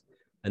first,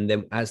 and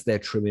then as they're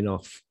trimming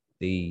off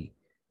the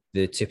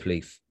tip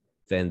leaf,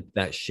 then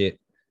that shit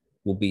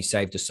will be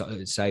saved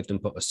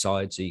and put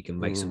aside so you can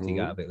make something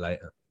out of it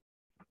later.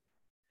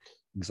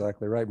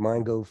 Exactly right.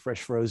 Mine go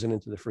fresh frozen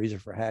into the freezer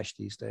for hash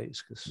these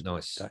days because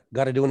Nice.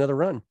 Got to do another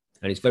run.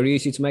 And it's very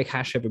easy to make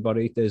hash,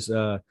 everybody. There's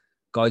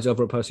guides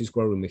over at Percy's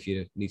Grow Room if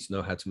you need to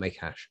know how to make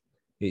hash.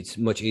 It's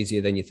much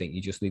easier than you think.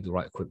 You just need the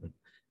right equipment.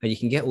 And you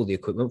can get all the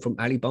equipment from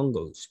Ali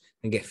Bongos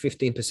and get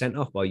 15%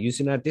 off by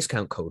using our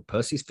discount code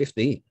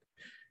Percy's15.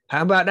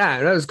 How about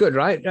that? That was good,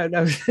 right? That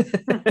was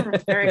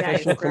Very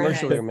nice. Professional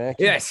commercial there, Mac.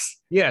 Yes.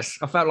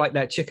 I felt like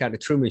that chick at the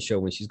Truman Show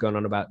when she's gone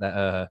on about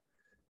that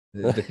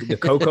the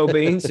cocoa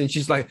beans, and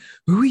she's like,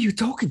 "Who are you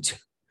talking to?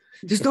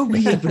 There's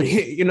nobody even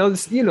here." You know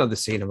the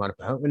scene I'm on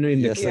about.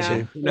 Yes,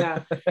 I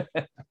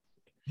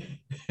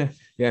do.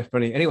 Yeah,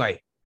 funny.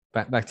 Anyway,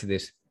 back to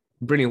this.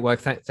 Brilliant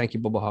work. Thank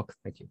you, Bubba Hawk.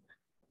 Thank you.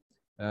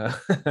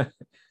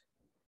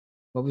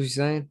 What was you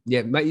saying?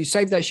 Yeah, mate, you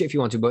save that shit if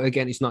you want to, but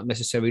again, it's not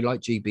necessarily like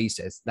GB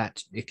says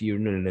that if you're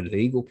in an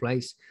illegal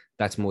place,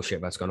 that's more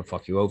shit that's going to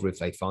fuck you over if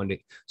they find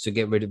it. So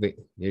get rid of it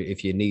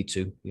if you need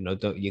to.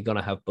 You're going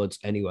to have buds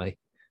anyway.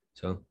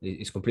 So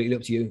it's completely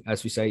up to you.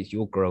 As we say, it's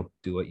your grow.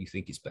 Do what you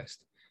think is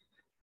best.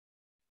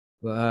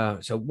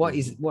 So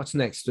what's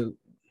next?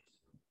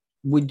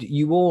 Would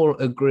you all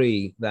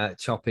agree that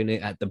chopping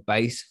it at the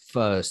base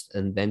first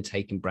and then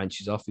taking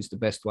branches off is the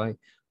best way?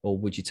 Or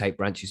would you take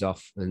branches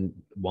off and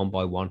one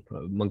by one?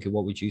 Monkey,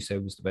 what would you say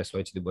was the best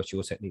way to do? What's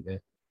your technique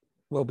there?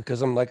 Well,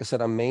 because like I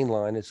said, I'm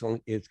mainline.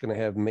 It's going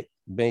to have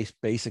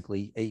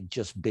basically 8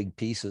 just big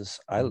pieces.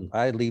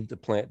 I leave the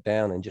plant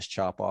down and just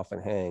chop off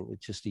and hang.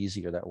 It's just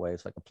easier that way.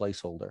 It's like a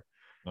placeholder.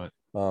 Right.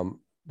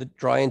 The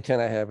drying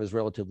tent I have is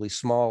relatively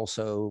small,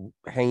 so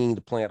hanging the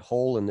plant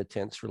whole in the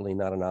tent's really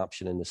not an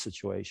option in this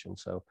situation.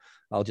 So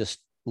I'll just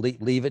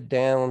leave it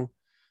down,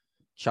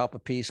 chop a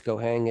piece, go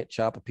hang it,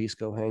 chop a piece,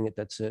 go hang it.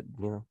 That's it.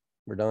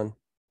 We're done.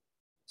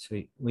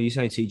 Sweet. What are you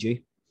saying,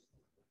 TG?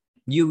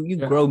 You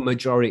grow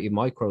majority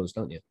micros,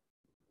 don't you?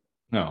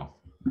 No,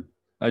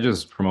 I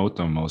just promote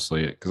them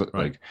mostly because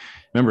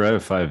remember I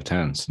have 5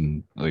 tents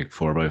and like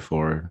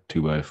 4x4,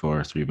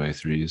 2x4,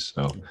 3x3s.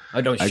 So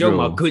I don't show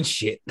my good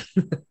shit.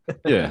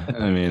 Yeah,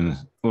 I mean,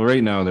 well,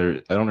 right now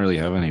I don't really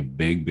have any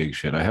big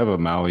shit. I have a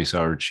Maui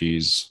sour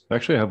cheese.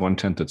 Actually, I have one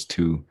tent that's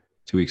 2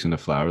 weeks into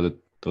flower.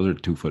 Those are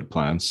 2-foot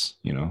plants.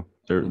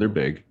 They're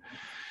big.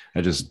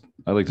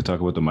 I like to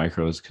talk about the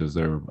micros because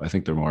I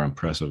think they're more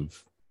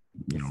impressive.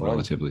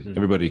 Relatively.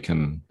 Everybody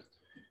can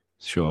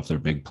show off their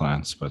big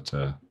plants, but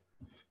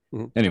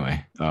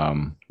anyway,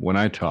 when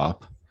I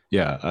chop,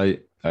 I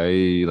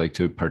like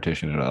to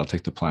partition it. I'll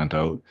take the plant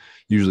out,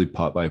 usually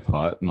pot by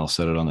pot, and I'll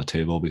set it on the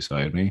table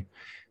beside me,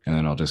 and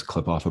then I'll just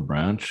clip off a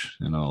branch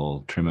and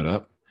I'll trim it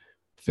up,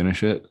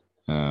 finish it,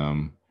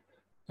 and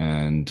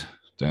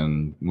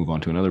then move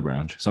on to another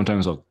branch.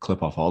 Sometimes I'll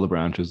clip off all the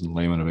branches and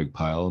lay them in a big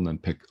pile and then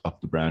pick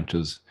up the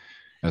branches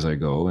as I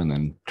go and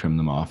then trim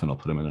them off, and I'll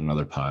put them in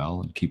another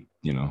pile and keep,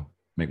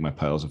 make my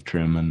piles of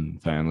trim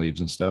and fan leaves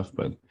and stuff.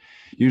 But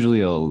usually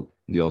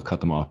you'll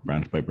cut them off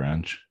branch by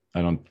branch.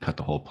 I don't cut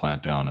the whole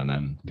plant down and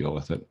then deal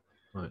with it.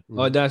 Right. Mm.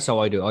 Oh, that's how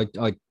I do.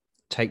 I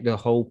take the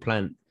whole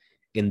plant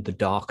in the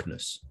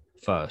darkness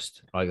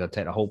first. Like I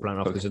take the whole plant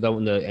off because I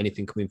don't want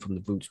anything coming from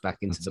the roots back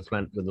into the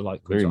plant when the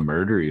light comes Very on.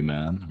 murdery,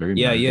 man. Very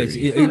Yeah,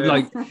 murdery.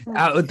 like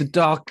out of the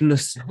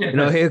darkness,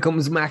 here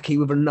comes Mackie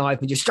with a knife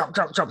and just chop,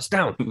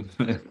 down,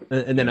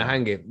 and then I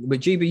hang it.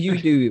 But GB, you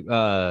do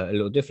a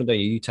little different, don't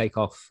you? You take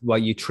off,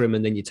 you trim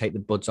and then you take the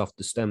buds off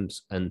the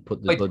stems and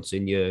put the buds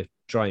in your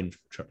drying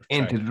tray.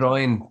 Into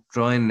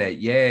drying net,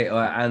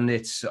 and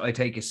I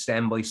take it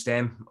stem by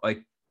stem. I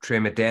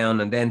trim it down,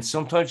 and then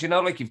sometimes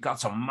like you've got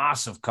some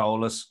massive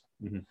colas.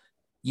 Mm-hmm.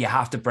 You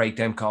have to break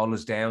them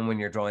colas down when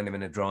you're drying them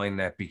in a drying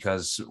net,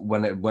 because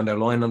when they're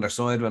lying on their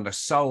side, when they're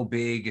so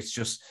big, it's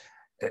just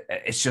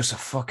a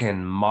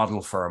fucking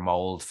model for a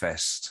mold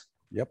fest.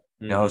 Yep.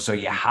 So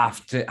you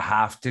have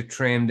to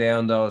trim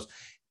down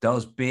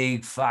those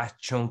big fat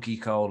chunky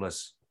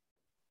colas.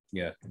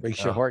 Yeah,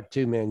 Breaks your heart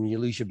too, man. You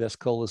lose your best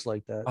colas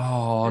like that.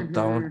 Oh,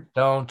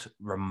 don't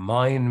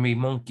remind me,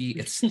 monkey.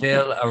 It's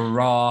still a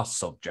raw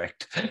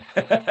subject.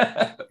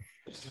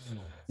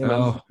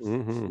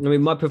 I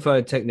mean, my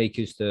preferred technique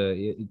is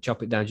to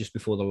chop it down just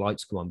before the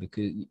lights come on,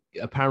 because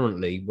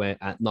apparently, when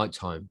at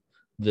nighttime,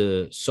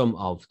 the sum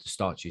of the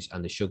starches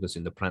and the sugars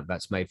in the plant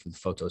that's made for the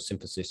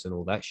photosynthesis and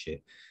all that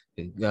shit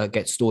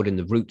gets stored in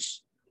the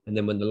roots, and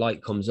then when the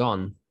light comes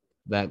on,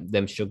 that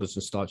them sugars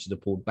and starches are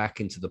pulled back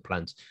into the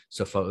plant,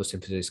 so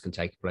photosynthesis can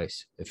take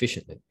place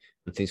efficiently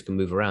and things can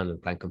move around and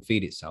the plant can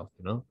feed itself.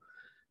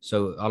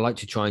 So I like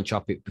to try and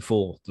chop it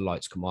before the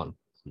lights come on.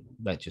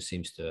 That just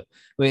seems to. I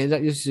mean,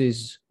 this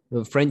is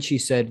Frenchie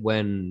said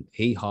when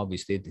he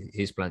harvested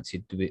his plants,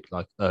 he'd do it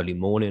like early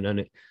morning,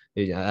 and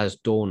it as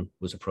dawn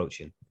was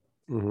approaching.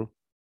 Mm-hmm.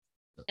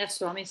 Yes,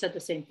 Swami said the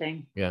same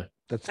thing. Yeah,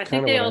 That's I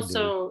kind think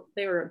of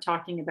they were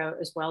talking about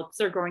as well, because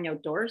they're growing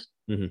outdoors.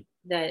 Mm-hmm.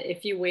 That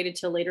if you waited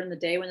till later in the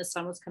day when the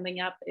sun was coming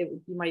up,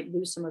 you might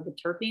lose some of the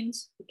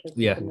terpenes. Because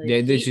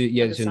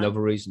there's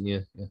another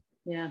reason.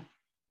 Yeah.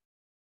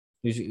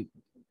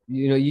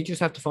 You just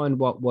have to find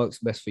what works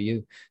best for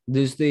you.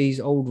 There's these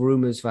old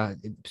rumors that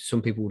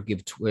some people would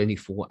give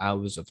 24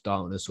 hours of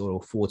darkness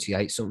or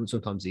 48,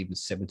 sometimes even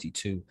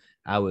 72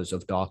 hours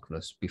of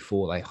darkness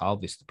before they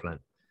harvest the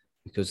plant,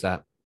 because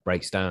that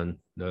breaks down.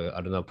 I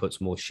don't know, puts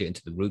more shit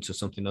into the roots or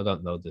something. I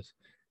don't know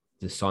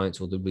the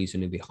science or the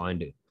reasoning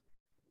behind it.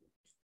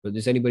 But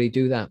does anybody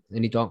do that?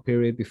 Any dark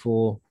period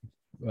before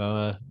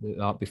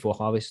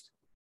harvest?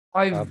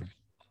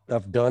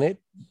 I've done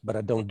it, but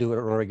I don't do it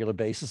on a regular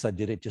basis. I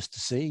did it just to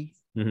see.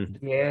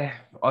 Mm-hmm. Yeah,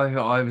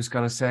 I was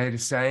gonna say the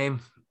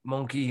same,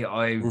 monkey.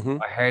 I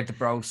heard the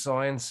bro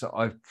science.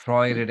 I've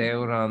tried it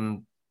out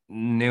on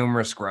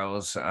numerous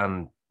grows,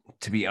 and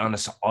to be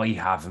honest, I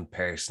haven't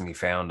personally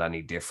found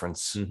any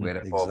difference with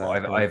it.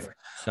 Exactly.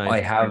 But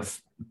I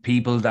have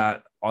people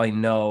that I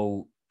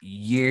know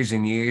years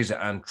and years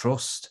and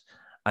trust,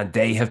 and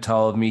they have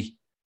told me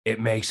it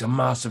makes a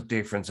massive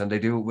difference, and they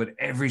do it with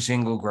every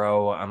single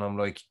grow, and I'm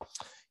like,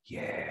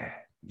 yeah,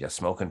 you're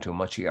smoking too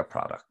much of your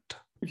product.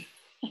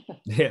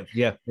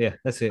 Yeah,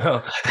 that's it.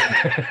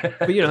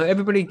 But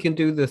everybody can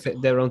do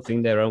their own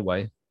thing their own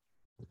way.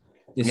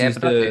 This is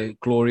the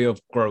glory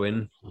of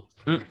growing.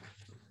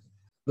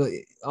 But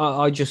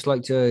I just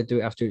like to do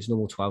it after it's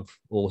normal 12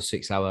 or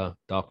 6 hour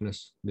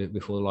darkness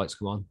before the lights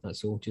come on.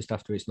 That's all. Just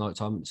after it's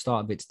nighttime,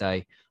 start of its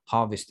day,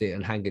 harvest it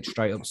and hang it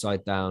straight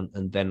upside down,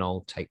 and then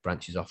I'll take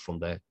branches off from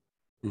there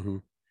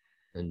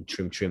and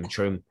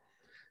trim.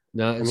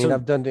 No, I mean,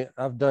 I've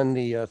done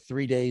the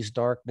 3 days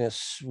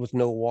darkness with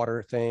no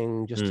water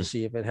thing just to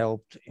see if it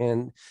helped,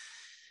 and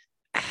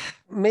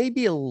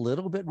maybe a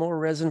little bit more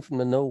resin from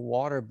the no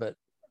water, but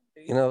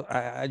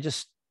I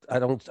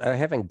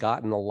haven't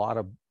gotten a lot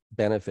of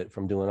benefit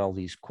from doing all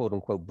these quote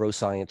unquote bro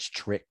science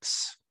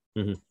tricks.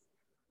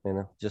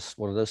 Just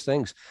one of those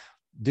things.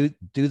 Do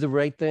the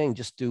right thing.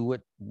 Just do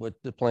what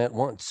the plant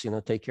wants.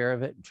 Take care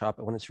of it, chop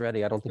it when it's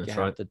ready. I don't think you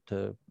have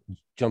to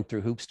jump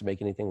through hoops to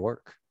make anything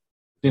work.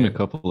 Seen a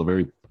couple of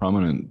very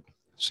prominent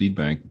seed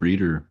bank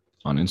breeder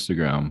on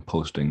Instagram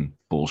posting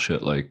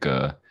bullshit like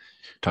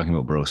talking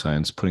about bro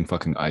science, putting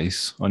fucking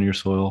ice on your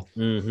soil.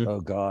 Oh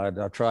God,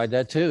 I've tried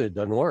that too. It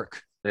doesn't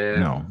work.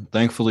 No,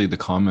 thankfully the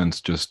comments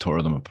just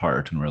tore them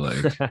apart and were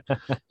like,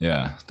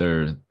 yeah,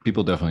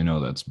 people definitely know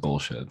that's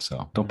bullshit.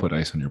 So don't put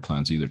ice on your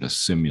plants either to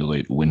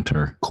simulate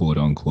winter, quote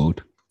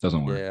unquote.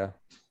 Doesn't work. Yeah.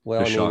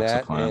 Well,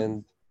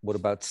 and what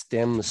about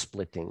stem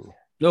splitting?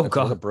 Oh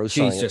God,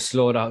 Jesus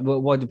Lord!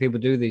 Why do people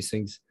do these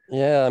things?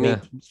 Yeah, I mean,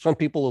 some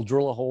people will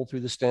drill a hole through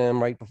the stem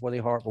right before they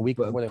harvest, a week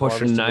before they push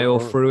a nail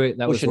through it.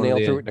 Push a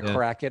nail through it to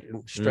crack it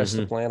and stress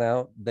the plant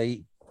out.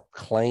 They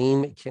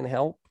claim it can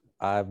help.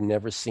 I've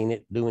never seen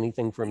it do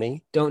anything for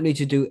me. Don't need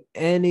to do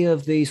any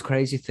of these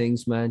crazy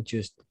things, man.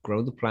 Just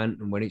grow the plant,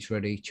 and when it's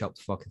ready, chop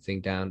the fucking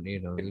thing down.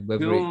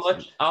 Too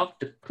much of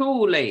the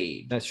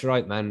Kool-Aid. That's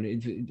right,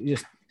 man.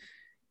 Just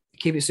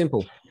keep it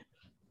simple.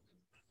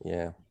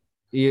 Yeah.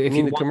 If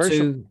you want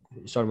to,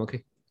 sorry,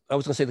 Monkey. I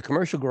was going to say the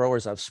commercial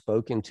growers I've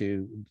spoken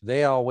to,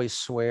 they always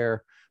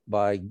swear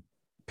by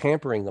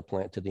pampering the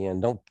plant to the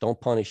end.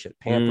 Don't punish it.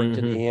 Pamper it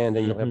to the end,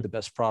 and you'll have mhm. the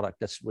best product.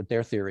 That's what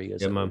their theory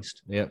is, Yeah, at man.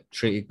 least. Yeah,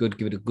 treat it good,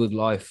 give it a good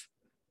life,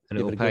 and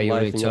Give it it will a pay good you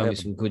life, any and you'll time have with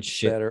some good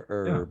shit. Better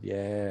herb.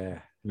 Yeah.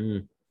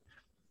 Mm.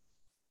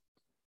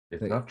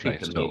 It's not cheap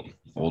Nice. to So me.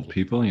 old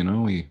people, you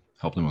know, we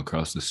help them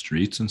across the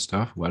streets and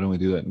stuff. Why don't we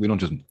do that? We don't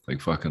just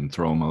like fucking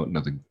throw them out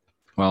into the.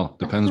 Well,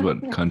 depends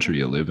what country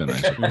you live in, I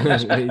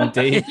suppose.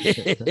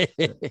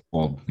 Indeed.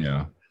 Well,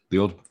 yeah,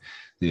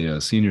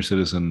 the senior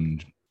citizen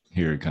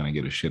here kind of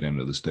get a shit end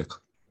of the stick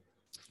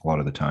a lot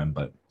of the time,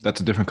 but that's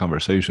a different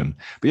conversation.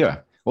 But yeah,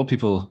 old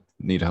people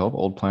need help.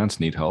 Old plants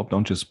need help.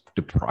 Don't just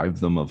deprive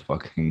them of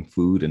fucking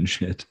food and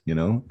shit. You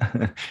know,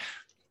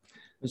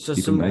 So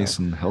keep them nice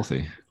and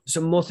healthy.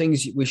 some more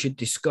things we should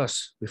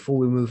discuss before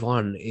we move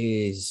on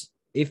is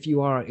if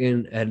you are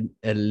in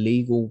a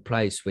legal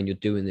place when you're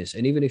doing this,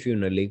 and even if you're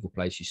in a legal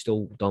place, you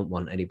still don't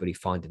want anybody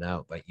finding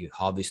out about you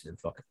harvesting a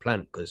fucking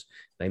plant because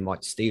they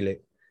might steal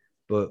it.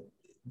 But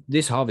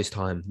this harvest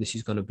time, this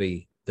is going to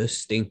be the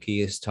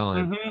stinkiest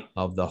time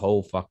of the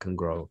whole fucking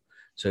grow.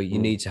 So you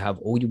need to have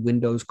all your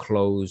windows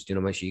closed, you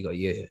know, make sure you got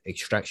your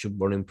extraction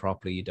running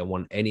properly. You don't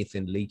want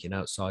anything leaking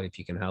outside if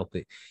you can help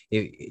it.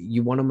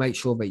 You want to make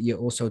sure that you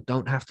also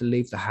don't have to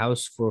leave the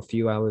house for a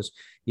few hours.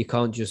 You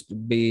can't just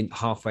be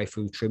halfway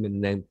through trimming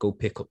and then go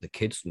pick up the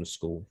kids from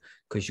school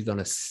because you're going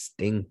to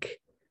stink.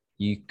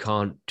 You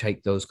can't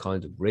take those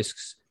kinds of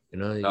risks. You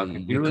know,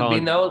 You would be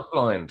nose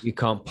blind. you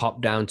can't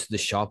pop down to the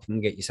shop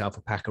and get yourself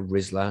a pack of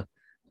Rizla,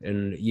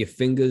 and your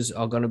fingers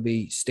are going to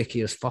be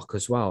sticky as fuck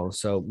as well.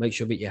 So make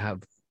sure that you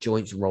have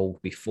joints rolled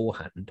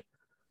beforehand.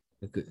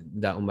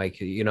 That'll make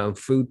it, you know,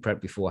 food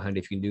prep beforehand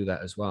if you can do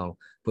that as well.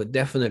 But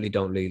definitely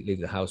don't leave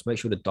the house. Make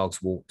sure the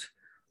dog's walked.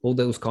 All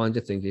those kinds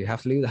of things. You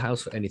have to leave the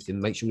house for anything.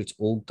 Make sure it's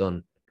all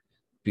done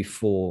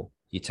before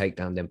you take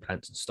down them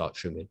plants and start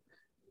trimming,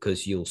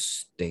 because you'll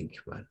stink,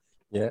 man.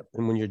 Yeah.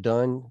 And when you're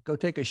done, go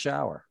take a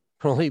shower.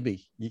 Believe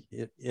me,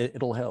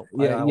 it'll help.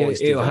 Yeah, I yeah, always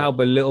do it'll that. help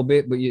a little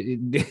bit, but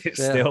Yeah.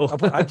 still.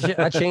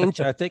 I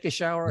change. I take a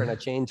shower and I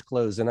change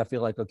clothes, and I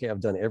feel like, okay, I've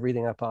done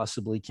everything I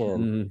possibly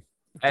can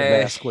to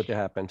mask what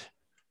happened.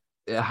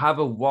 Have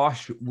a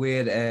wash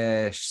with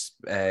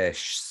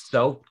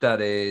soap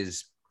that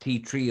is tea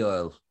tree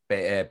oil,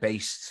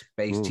 based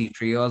tea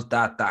tree oil.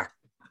 That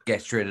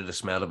gets rid of the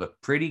smell of it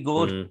pretty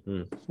good.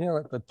 Yeah,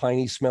 like the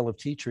piney smell of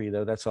tea tree,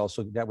 though.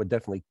 That would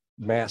definitely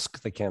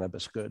mask the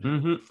cannabis good.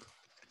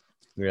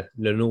 Yeah,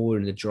 Lenore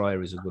in the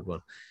dryer is a good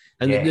one.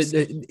 And Yes.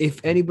 if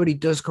anybody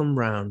does come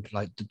round,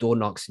 like the door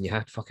knocks and you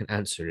have to fucking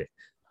answer it,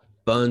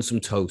 burn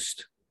some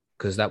toast,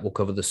 because that will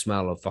cover the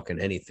smell of fucking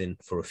anything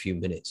for a few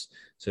minutes.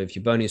 So if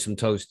you're burning some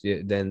toast,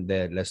 then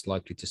they're less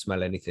likely to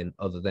smell anything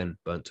other than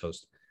burnt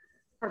toast.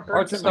 Or Or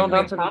burn just some don't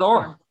answer microwave the door.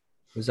 popcorn.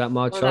 Was that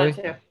Marge? Or Sorry.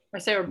 that too. I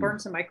say, or burn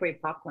some microwave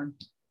popcorn.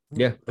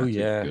 Yeah. Oh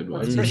yeah, good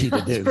one. that's That's, easy to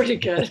that's do. pretty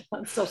good.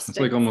 That's so It's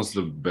like almost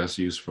the best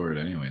use for it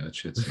anyway. That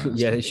shit's nasty.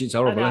 Yeah, that shit's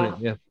horrible, I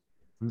isn't it?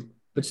 Yeah.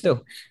 But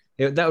still,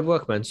 yeah, that would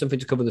work, man. Something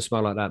to cover the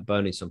smell like that,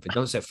 burning something.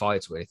 Don't set fire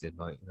to anything.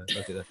 Like, you know,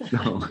 don't do that.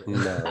 No,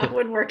 That No.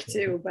 would work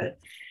too, but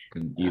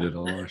can eat it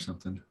all or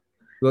something.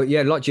 Well,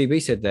 yeah, like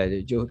GB said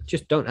there,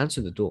 just don't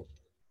answer the door.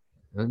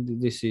 And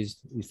this is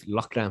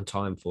lockdown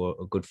time for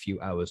a good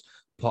few hours.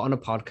 Put on a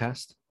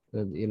podcast.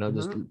 You know,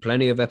 there's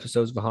plenty of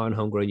episodes of High and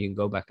Homegrown you can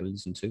go back and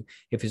listen to.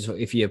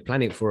 If you're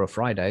planning it for a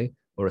Friday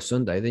or a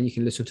Sunday, then you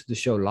can listen to the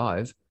show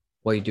live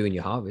while you're doing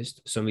your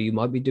harvest. Some of you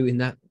might be doing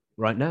that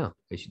right now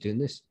as you're doing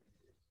this,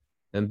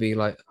 and be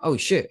like, "Oh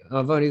shit,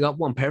 I've only got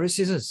one pair of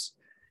scissors."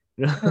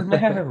 You know?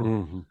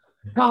 Mhm.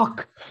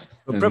 Fuck.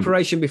 But And-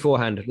 preparation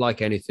beforehand,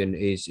 like anything,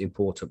 is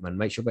important, man.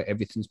 Make sure that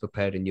everything's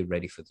prepared and you're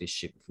ready for this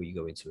shit before you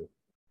go into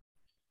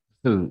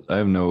it. I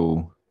have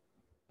no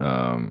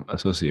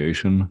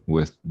association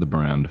with the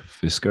brand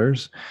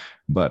Fiskars,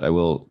 but I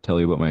will tell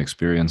you about my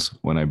experience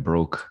when I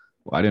broke.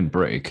 Well, I didn't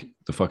break.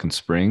 The fucking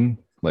spring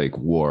like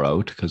wore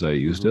out because I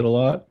used it a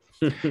lot,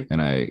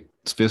 and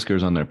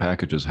Fiskars on their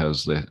packages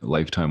has the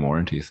lifetime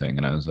warranty thing,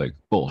 and I was like,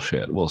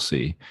 bullshit. We'll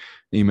see.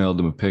 Emailed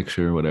them a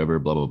picture, whatever,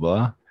 blah blah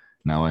blah.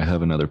 Now I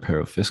have another pair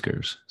of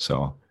Fiskars,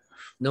 so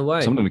No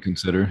way. something to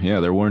consider. Yeah,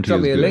 their warranty Drop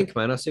is me a good. link,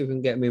 man. I'll see if we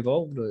can get them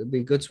involved. It'd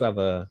be good to have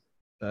a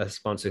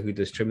sponsor who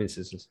does trimming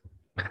scissors.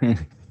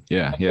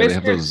 yeah, they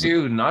have Fiskars those.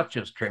 do not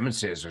just trimming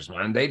scissors,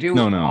 man. They do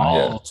No,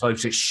 all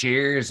types of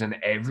shears and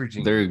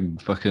everything. They're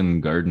a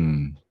fucking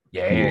garden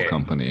tool yeah.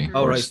 company.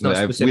 Oh, Or right. It's not we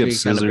have specifically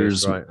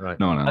scissors. cannabis. Right.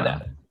 No, no, And, no. nah,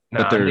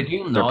 But their they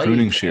do pruning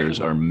knives, shears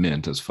are everything.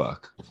 mint as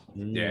fuck.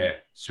 Yeah,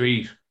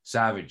 sweet,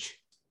 savage.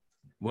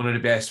 One of the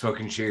best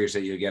fucking shears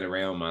that you'll get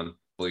around, man.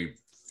 Like,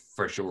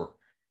 for sure.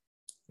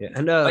 Yeah.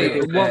 And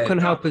use, what can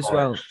help Drop as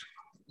well? Forged.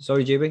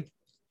 Sorry, GB.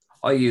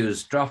 I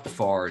use drop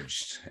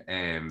forged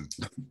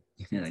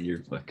Yeah,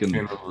 you're fucking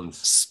trimmer ones.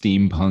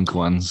 steampunk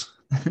ones.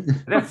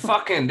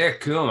 They're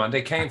cool, man.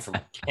 They came from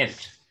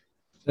Kent.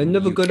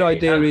 Another UK good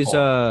idea and is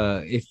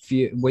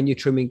Cork. when you're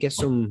trimming, get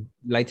some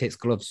latex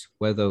gloves.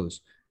 Wear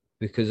those,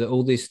 because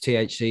all this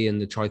THC and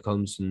the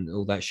trichomes and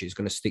all that shit is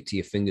going to stick to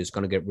your fingers.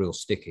 Going to get real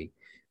sticky.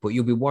 But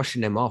you'll be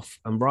washing them off,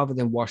 and rather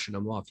than washing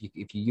them off,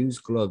 if you use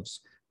gloves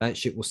that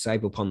shit will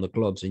save up on the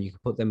gloves, and you can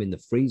put them in the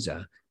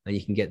freezer, and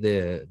you can get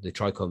the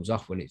trichomes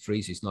off when it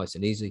freezes nice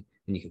and easy,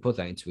 and you can put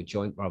that into a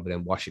joint rather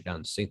than wash it down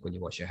the sink when you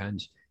wash your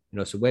hands.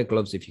 So wear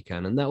gloves if you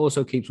can, and that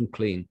also keeps them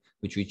clean,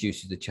 which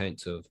reduces the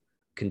chance of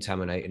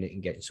contaminating it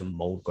and getting some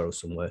mold growth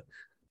somewhere.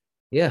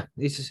 Yeah,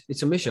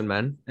 it's a mission,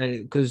 man,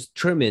 and because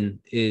trimming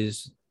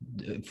is,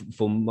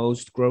 for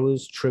most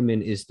growers,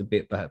 trimming is the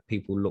bit that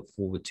people look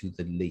forward to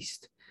the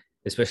least,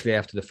 especially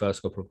after the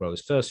first couple of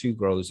grows. First few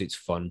grows, it's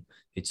fun,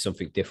 it's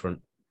something different,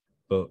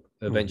 but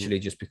eventually it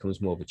just becomes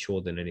more of a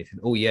chore than anything.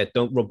 Oh yeah,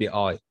 don't rub your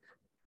eye.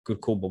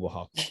 Good call, Bubba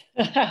Hawk.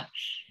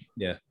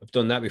 Yeah, I've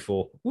done that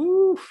before.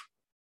 Woo.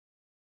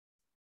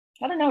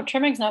 I don't know.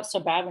 Trimming's not so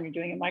bad when you're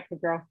doing a micro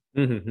grow.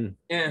 Mm-hmm.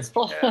 Yeah. It's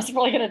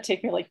probably going to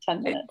take me like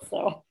 10 minutes.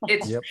 So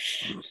It's Yep.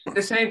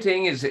 the same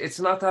thing. It's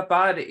not that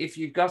bad if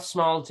you've got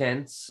small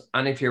tents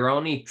and if you're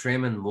only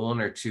trimming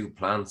 1 or 2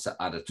 plants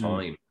at a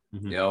time.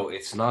 Mm-hmm.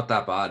 It's not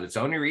that bad. It's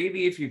only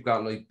really if you've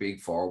got like big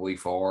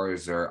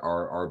 4x4s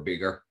or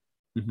bigger.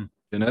 Mm-hmm.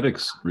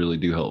 Genetics really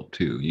do help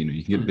too.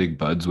 You can get big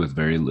buds with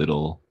very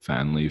little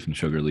fan leaf and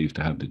sugar leaf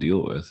to have to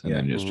deal with, and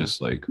then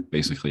just like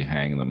basically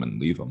hang them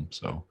and leave them.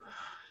 So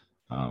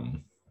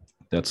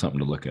that's something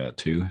to look at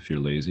too if you're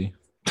lazy.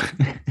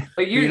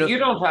 But you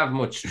don't have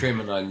much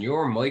trimming on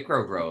your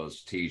micro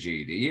grows,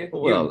 TG, do you?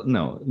 Well,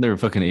 no, they're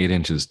fucking 8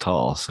 inches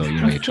tall, so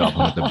you chop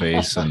them at the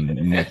base and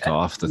nick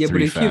off the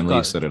 3 if fan you've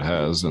leaves got- that it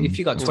has. And If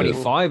you got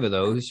 25 of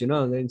those, then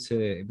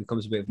it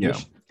becomes a bit of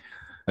mush.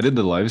 I did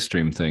the live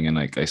stream thing, and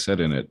like I said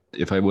in it,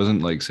 if I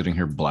wasn't like sitting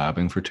here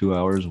blabbing for 2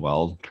 hours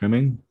while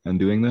trimming and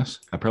doing this,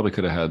 I probably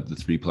could have had the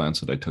 3 plants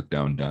that I took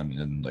down done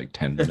in like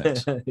 10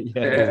 minutes.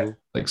 Yeah.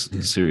 Like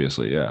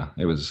seriously, yeah,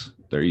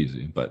 they're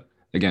easy, but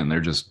again,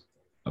 they're just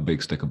a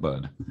big stick of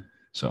bud,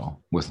 so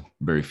with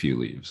very few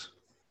leaves.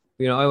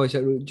 I always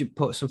say,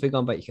 put something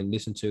on that you can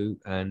listen to,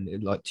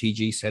 and like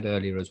TG said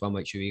earlier as well,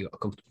 make sure you got a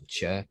comfortable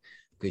chair,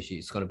 because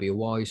it's going to be a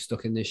while you're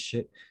stuck in this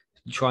shit.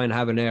 Try and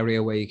have an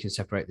area where you can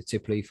separate the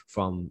tip leaf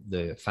from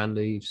the fan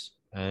leaves,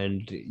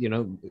 and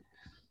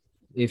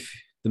if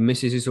the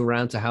missus is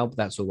around to help,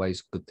 that's always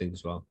a good thing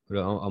as well.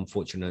 I'm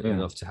fortunate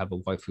enough to have a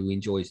wife who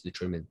enjoys the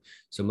trimming,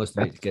 so most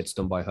of it gets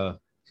done by her.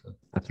 So.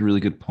 That's a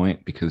really good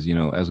point, because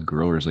as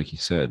growers, like you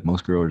said,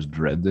 most growers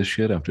dread this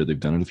shit after they've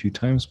done it a few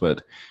times,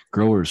 but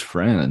growers'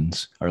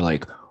 friends are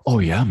like, "Oh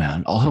yeah,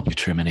 man, I'll help you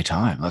trim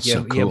anytime. That's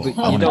so cool." Yeah,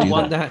 but you don't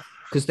want that,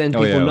 because then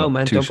people know,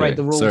 man. Touche. Don't break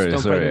the rules. Sorry,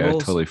 don't break the I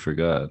rules. totally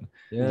forgot.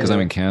 Yeah. Because I'm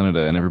in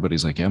Canada and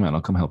everybody's like, "Yeah, man,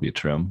 I'll come help you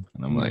trim,"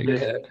 and I'm like,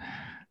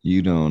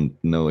 "You don't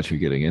know what you're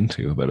getting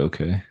into, but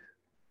okay."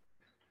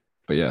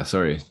 But yeah,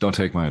 sorry, don't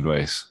take my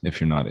advice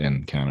if you're not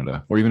in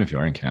Canada, or even if you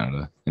are in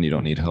Canada and you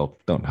don't need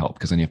help, don't help,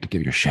 because then you have to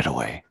give your shit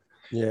away.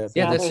 Yeah,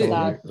 that's it.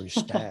 Or your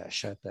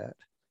stash at that.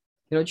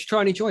 Just try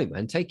and enjoy it,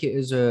 man. Take it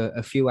as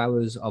a few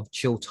hours of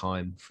chill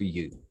time for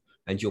you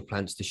and your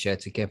plants to share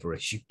together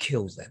as you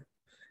kill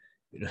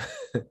them.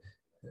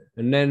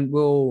 And then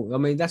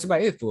that's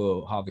about it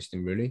for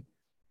harvesting, really.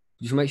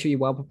 Just make sure you're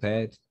well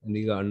prepared and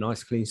you got a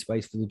nice clean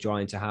space for the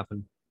drying to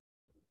happen.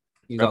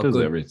 That does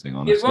everything,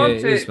 honestly. want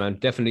it to- is, man.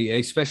 Definitely,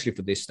 especially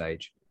for this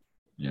stage.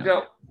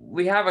 Yeah.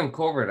 We haven't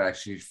covered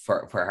actually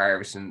for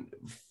harvesting.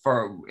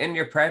 For in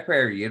your prep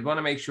area, you'd want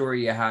to make sure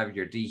you have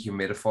your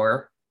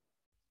dehumidifier.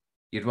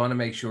 You'd want to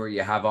make sure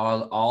you have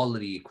all of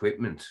the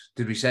equipment.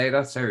 Did we say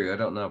that? Sorry, I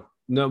don't know.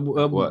 No,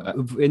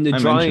 in the I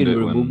drying mentioned it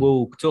room, when-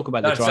 we'll talk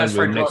about the That's drying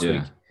for room next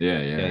drying. week.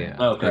 Yeah.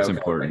 Okay, That's okay,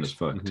 important okay. as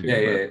fuck too.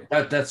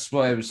 Yeah. That's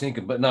what I was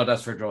thinking. But no,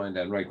 that's for drying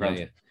then, right? Grant?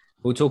 Yeah.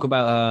 We'll talk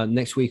about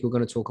next week. We're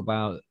going to talk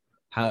about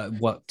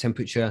what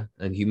temperature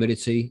and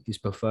humidity is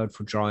preferred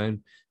for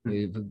drying.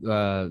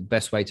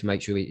 Best way to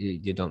make sure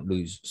you don't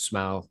lose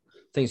smell,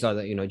 things like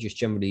that. Just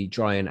generally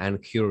drying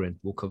and curing.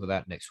 We'll cover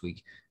that next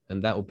week,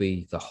 and that will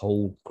be the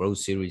whole grow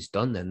series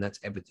done. Then that's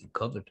everything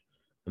covered,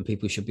 and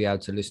people should be able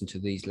to listen to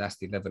these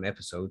last 11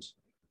 episodes,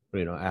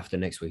 after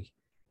next week,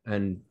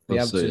 and be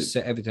able to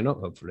set everything up.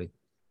 Hopefully.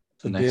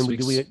 So Next then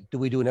week's- do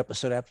we do an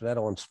episode after that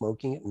on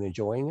smoking it and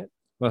enjoying it?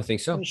 Well, I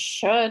think so. we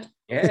should.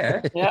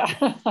 Yeah.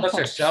 Yeah. Because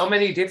there's so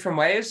many different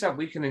ways that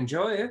we can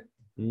enjoy it.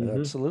 Mhm.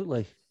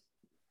 Absolutely.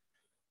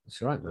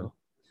 That's right, man.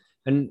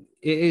 And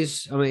it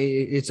is,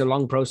 it's a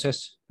long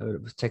process. It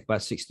will take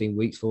about 16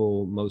 weeks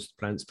for most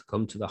plants to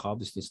come to the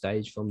harvesting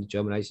stage from the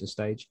germination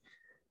stage.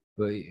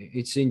 But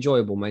it's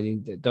enjoyable,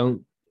 man.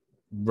 Don't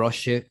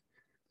rush it.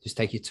 Just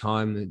take your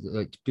time.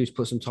 Like, just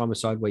put some time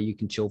aside where you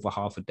can chill for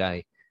half a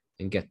day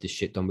and get this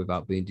shit done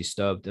without being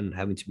disturbed and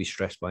having to be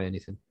stressed by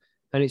anything.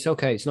 And it's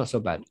okay. It's not so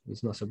bad.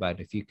 It's not so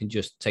bad if you can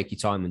just take your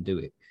time and do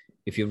it.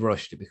 If you're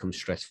rushed, it becomes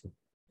stressful.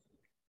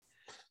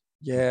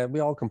 Yeah, we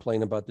all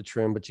complain about the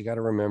trim, but you got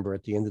to remember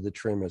at the end of the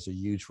trim, there's a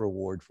huge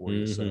reward for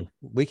you. So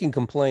we can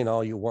complain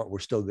all you want. We're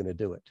still going to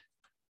do it.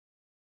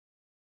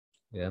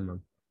 Yeah,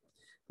 man.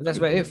 But that's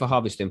about it for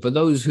harvesting. For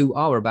those who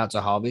are about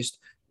to harvest,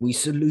 we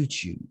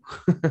salute you.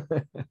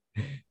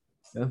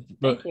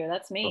 Thank you.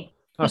 That's me.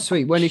 Oh,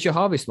 sweet. When is your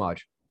harvest,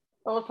 Marge?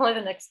 Well, probably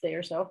the next day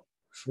or so.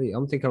 Sweet.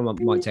 I'm thinking I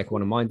might take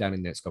one of mine down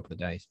in the next couple of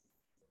days.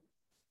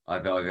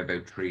 I've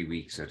about 3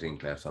 weeks, I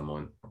think, left on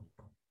mine.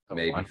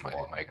 maybe One four.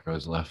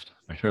 micros left.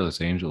 My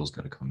Charlotte's Angel's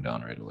got to come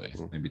down right away.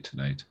 Maybe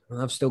tonight.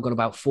 I've still got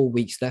about 4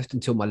 weeks left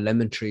until my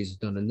lemon trees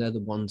are done, and they're the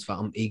ones that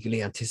I'm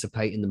eagerly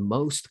anticipating the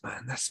most.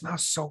 Man, that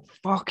smells so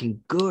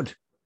fucking good.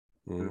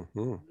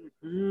 Mhm.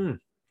 Mm.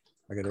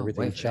 I got Can't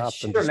everything wait for that chopped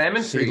shit. and Your just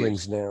lemon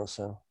seedlings now.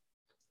 So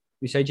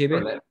You say,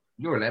 GB?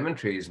 Your lemon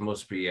trees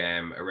must be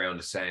around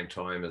the same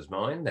time as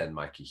mine, then,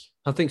 Mikey.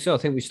 I think so. I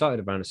think we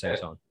started around the same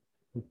Yeah. time.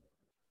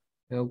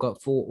 I've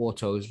got 4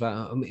 autos.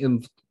 That I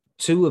mean,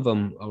 2 of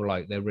them are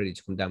like they're ready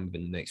to come down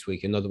within the next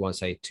week. Another one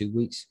say 2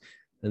 weeks,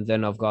 and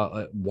then I've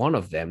got one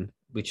of them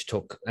which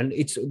took, and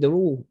they're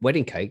all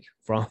wedding cake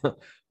from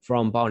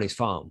from Barney's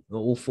farm.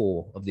 All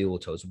 4 of the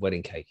autos are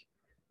wedding cake,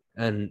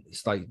 and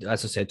it's like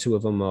as I said, 2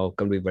 of them are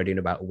going to be ready in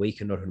about a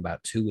week, another in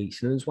about 2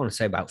 weeks, and I just want to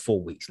say about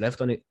 4 weeks left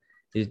on it.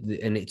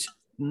 And it's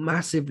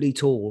massively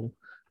tall.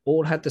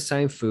 All had the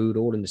same food,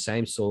 all in the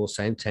same soil,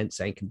 same tent,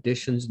 same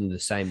conditions, and the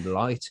same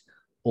light.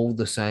 All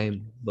the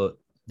same, but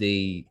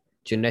the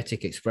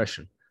genetic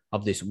expression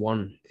of this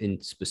one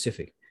in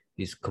specific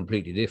is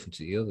completely different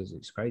to the others.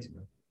 It's crazy,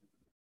 man.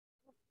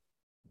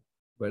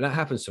 But that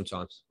happens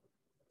sometimes.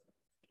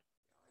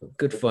 But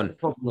good fun. A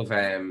couple of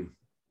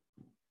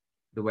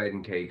the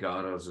wedding cake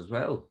autos as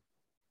well.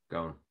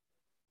 Going.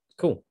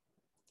 Cool.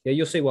 Yeah,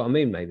 you'll see what I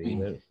mean,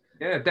 maybe.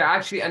 Yeah, they're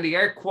actually, and they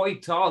are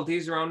quite tall.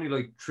 These are only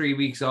like 3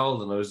 weeks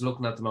old, and I was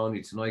looking at them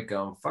only tonight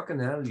going, fucking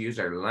hell, these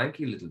are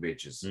lanky little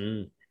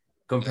bitches.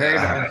 Compared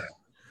to,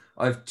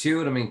 I've 2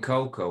 of them in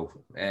cocoa,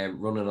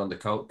 running on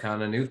the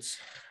can of newts,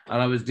 and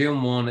I was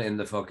doing one in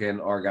the fucking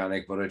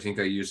organic, but I think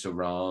I used the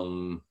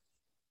wrong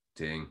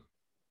thing,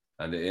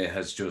 and it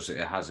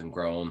hasn't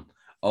grown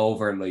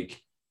over,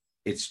 like,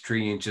 it's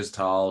 3 inches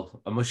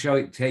tall. I must show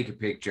you, take a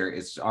picture.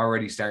 It's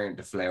already starting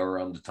to flower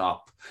on the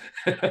top.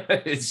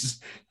 it's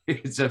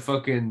a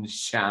fucking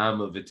sham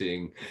of a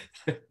thing.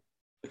 So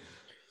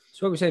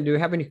what we're saying, do we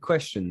have any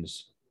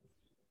questions?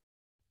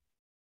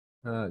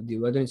 I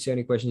didn't see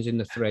any questions in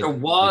the thread. There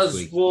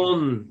was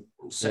one.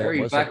 Sorry,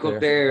 Yeah, was back up up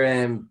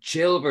there.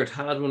 Chilbert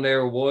had one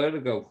there a while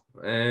ago.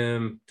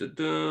 I'll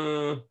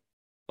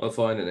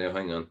find it now.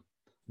 Hang on.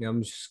 Yeah,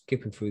 I'm just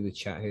skipping through the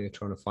chat here,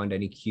 trying to find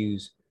any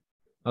cues.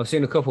 I've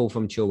seen a couple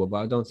from Chilbert, but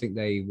I don't think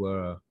they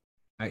were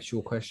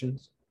actual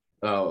questions.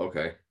 Oh,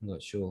 okay. I'm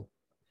not sure.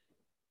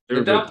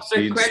 The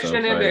opposite question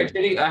in there, I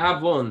Chitty. I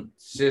have one.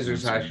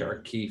 Scissors, Yes, hash,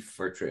 or Keith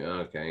for 3.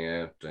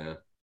 Okay, yeah.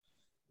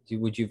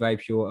 Would you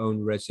vape your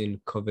own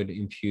resin covered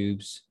in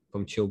pubes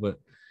from Chilbert?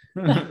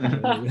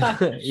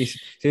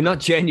 They're not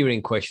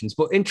genuine questions,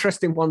 but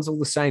interesting ones all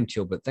the same,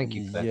 Chilbert. Thank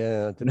you for that.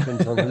 yeah, it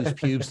depends on whose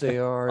pubes they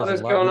are. What There's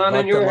is a going on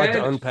in your lot head?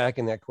 to unpack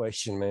in that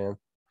question, man.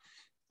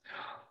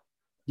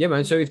 Yeah,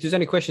 man. So if there's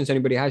any questions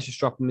anybody has, just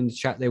drop them in the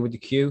chat there with the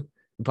queue.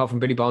 Apart from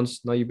Billy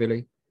Bonds, no, you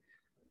Billy.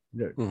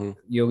 Mhm.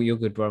 You're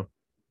good, bro.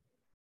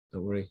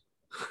 Don't worry.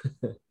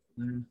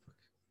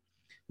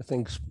 I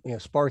think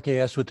Sparky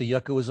asked what the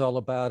yucca was all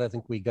about. I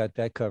think we got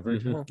that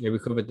covered. Mhm. Yeah, we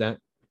covered that.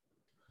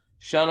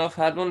 Shanoff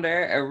had one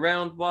there.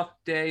 Around what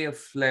day of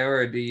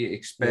flower do you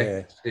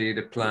expect to see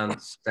the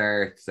plants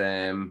start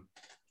And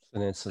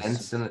it's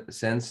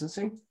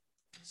senescing?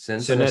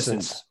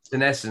 Senescence.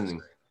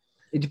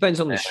 It depends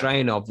on the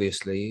strain,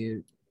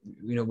 obviously.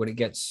 You know, when it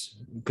gets,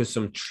 because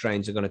some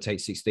strains are going to take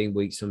 16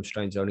 weeks, some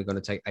strains are only going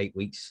to take 8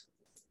 weeks.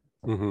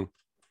 Mhm.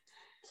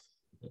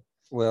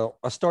 Well,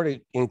 I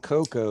started in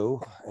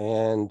cocoa,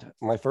 and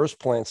my first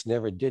plants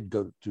never did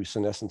go through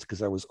senescence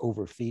because I was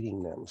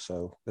overfeeding them.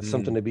 So that's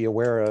something to be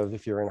aware of.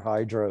 If you're in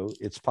hydro,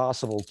 it's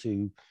possible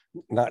to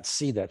not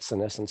see that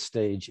senescence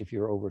stage if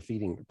you're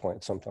overfeeding your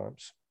plant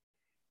sometimes.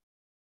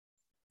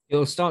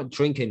 You'll start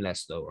drinking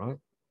less, though, right?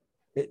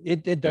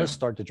 It does Yeah.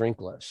 start to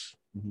drink less.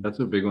 That's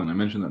a big one. I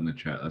mentioned that in the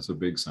chat. That's a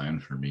big sign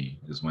for me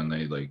is when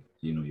they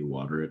you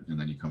water it and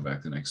then you come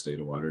back the next day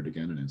to water it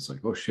again. And it's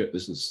like, oh shit,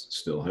 this is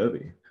still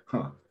heavy.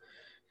 Huh.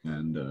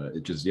 And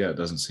it just, it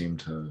doesn't seem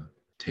to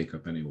take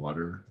up any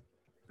water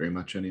very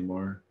much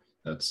anymore.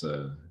 That's,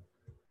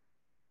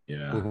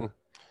 Mhm.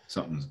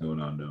 something's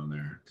going on down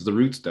there. Because the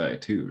roots die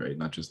too, right?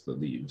 Not just the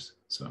leaves.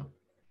 So,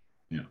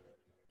 yeah.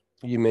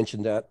 You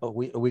mentioned that a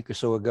week or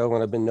so ago,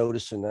 and I've been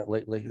noticing that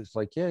lately. It's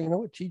like, yeah, you know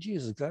what? TG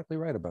is exactly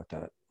right about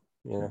that.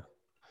 Yeah.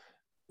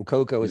 In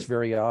cocoa, it's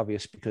very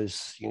obvious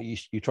because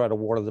you try to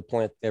water the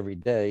plant every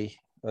day.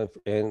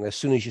 And as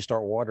soon as you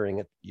start watering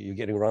it, you're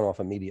getting runoff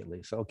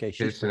immediately. So, okay,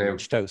 she's pretty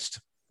much toast.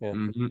 Yeah.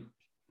 Mhm.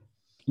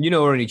 You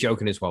know, we're only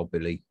joking as well,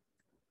 Billy.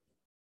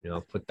 You know,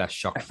 put that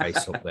shocked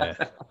face up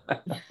there,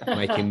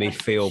 making me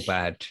feel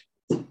bad.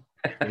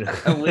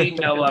 We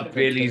know what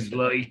Billy's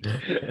like.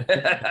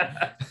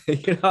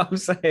 You know what I'm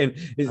saying?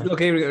 Look,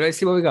 here we go. Let's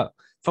see what we got.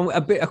 From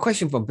a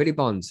question from Billy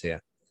Bonds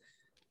here.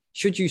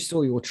 Should you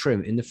store your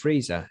trim in the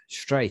freezer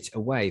straight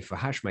away for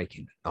hash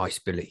making? Nice,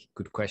 Billy.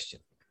 Good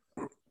question.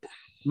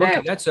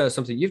 Monkey, that's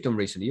something you've done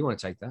recently. You want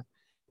to take that?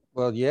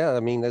 Well, yeah. I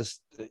mean,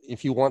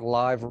 if you want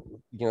live,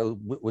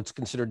 what's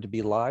considered to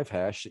be live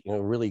hash,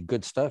 really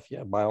good stuff.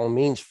 Yeah, by all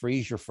means,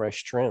 freeze your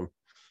fresh trim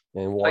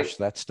and wash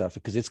that stuff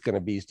because the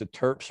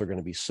terps are going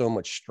to be so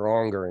much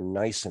stronger and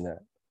nice in that.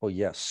 Oh,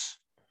 yes.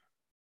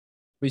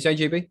 What you say,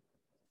 GB?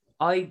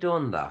 I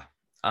done that,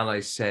 and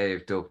I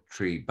saved up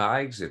 3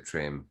 bags of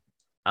trim.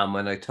 And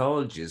when I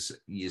told you,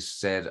 you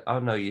said, "Oh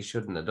no, you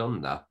shouldn't have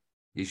done that.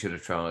 You should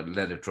have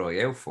let it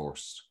dry out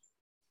first."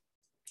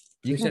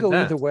 You Who can said go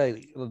that? either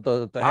way.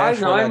 The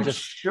hash one, I'm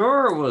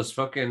sure it was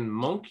fucking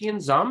Monkey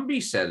and Zombie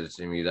said it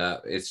to me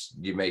that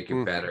you make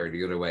it better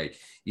the other way.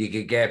 You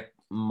could get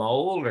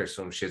mold or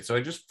some shit. So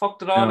I just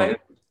fucked it all out.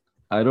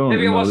 I don't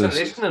Maybe I know wasn't this.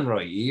 listening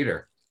right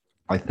either.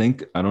 I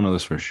don't know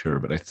this for sure,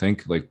 but I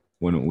think like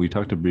when we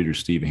talked to Breeder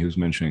Steve, he was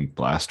mentioning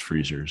blast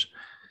freezers.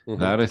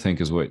 That I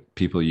think is what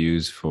people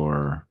use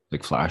for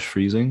like flash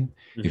freezing.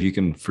 If you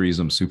can freeze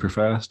them super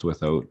fast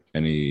without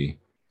any,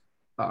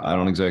 I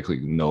don't exactly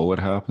know what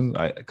happens.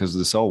 Because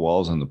the cell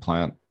walls in the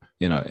plant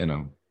in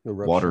a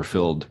water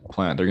filled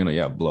plant, they're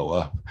gonna blow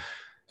up,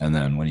 and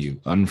then when you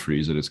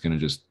unfreeze it, it's gonna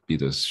just be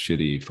this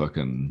shitty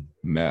fucking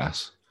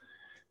mess.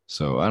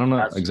 So I don't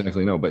know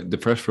exactly know, but the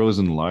fresh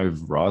frozen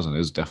live rosin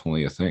is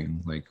definitely a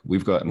thing. Like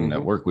we've gotten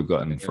at work, we've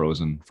gotten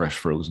fresh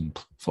frozen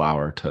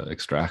flour to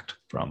extract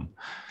from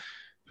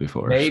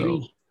before.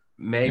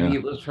 Maybe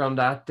it was from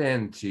that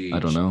then. I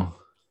don't know.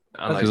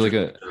 Because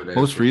like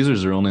most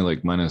freezers are only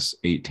like minus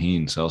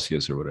 18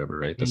 Celsius or whatever,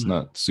 right? That's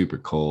not super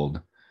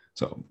cold.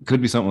 So it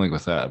could be something like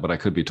with that, but I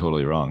could be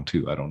totally wrong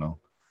too. I don't know.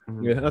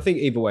 Yeah, I think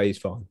either way is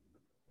fine.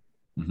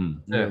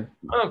 Yeah.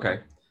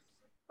 Okay.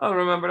 I'll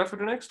remember that for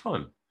the next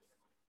time.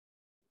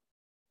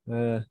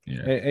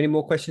 Any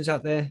more questions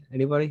out there?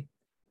 Anybody?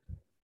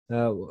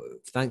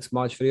 Thanks,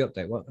 Marge, for the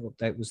update. What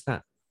update was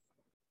that?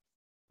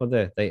 Well,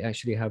 there they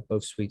actually have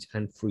both sweet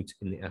and fruit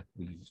in the app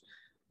we use.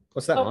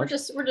 What's that? Oh, Marge?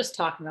 we're just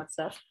talking about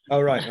stuff.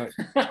 Oh, right.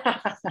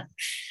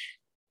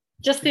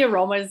 Just the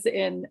aromas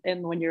in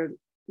when you're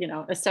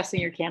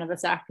assessing your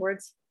cannabis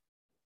afterwards.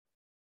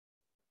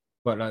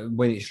 But like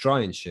when it's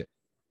dry and shit.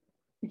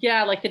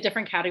 Yeah, like the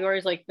different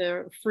categories, like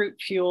the fruit,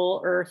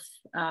 fuel, earth,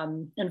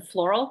 and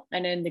floral.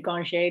 And in the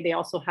Gangier, they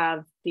also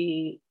have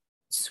the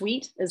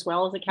sweet as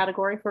well as a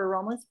category for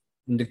aromas.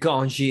 The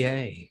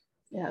Gangier.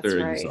 Yeah, that's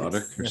They're right.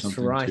 exotic or That's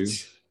something right. too.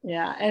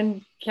 Yeah,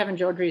 and Kevin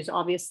Jodry is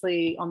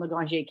obviously on the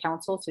Gangier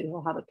Council, so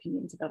he'll have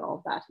opinions about all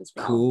of that as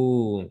well.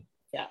 Cool.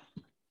 Yeah.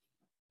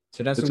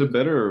 So that's It's a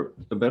better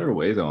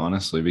way though,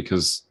 honestly,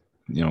 because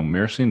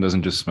myrcene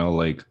doesn't just smell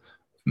like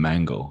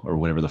mango or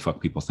whatever the fuck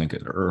people think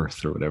it,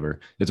 earth or whatever.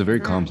 It's a very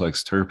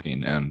complex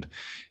terpene, and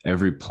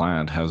every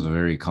plant has a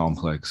very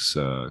complex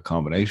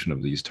combination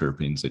of these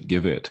terpenes that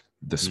give it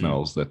the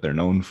smells that they're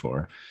known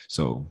for.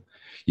 So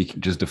you can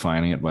just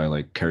defining it by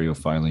like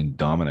caryophyllene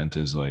dominant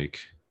is like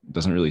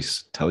doesn't really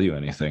tell you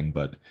anything,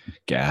 but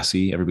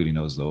gassy, everybody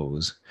knows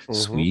those.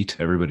 Sweet,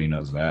 everybody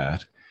knows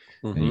that.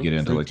 And you get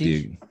into like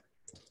the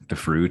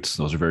fruits,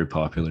 those are very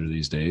popular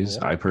these days.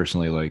 I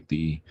personally like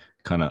the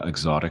kind of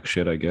exotic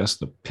shit, I guess,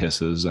 the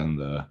pisses and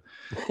the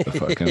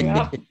fucking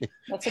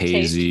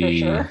hazy.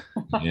 Sure.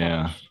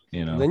 Yeah,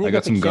 I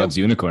got some God's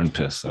unicorn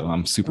piss, so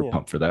I'm super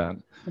pumped for that.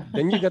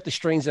 Then you got the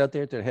strains out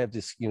there that have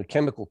this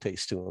chemical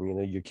taste to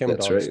them, your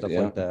chemidol and stuff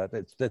like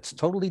that. That's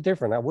totally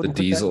different. I wouldn't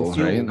the diesel,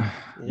 right?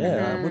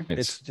 Yeah,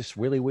 it's just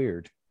really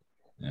weird.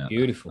 Yeah,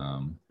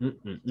 beautiful.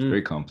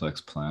 Very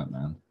complex plant,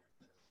 man.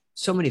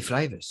 So many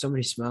flavors, so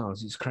many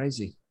smells. It's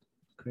crazy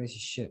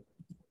shit.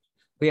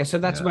 But yeah, so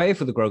that's about it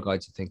for the grow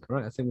guides, I think,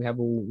 right? I think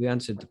we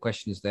answered the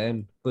questions there.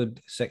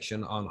 Good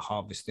section on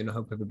harvesting. I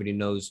hope everybody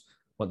knows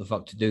what the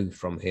fuck to do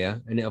from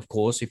here. And of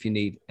course, if you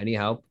need any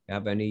help,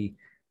 have any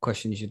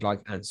questions you'd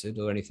like answered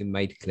or anything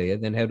made clear,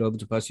 then head over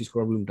to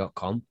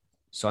Percy'sGrowroom.com,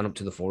 sign up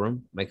to the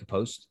forum, make a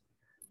post,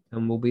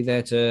 and we'll be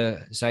there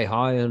to say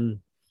hi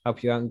and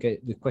help you out and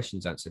get the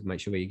questions answered.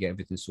 Make sure you get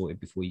everything sorted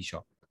before you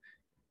shop.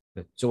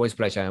 It's always a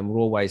pleasure, and we're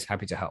always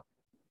happy to help.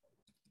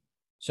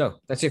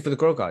 So that's it for the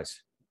grow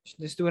guys.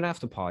 Let's do an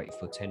after party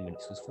for 10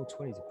 minutes because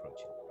 420 is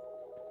approaching.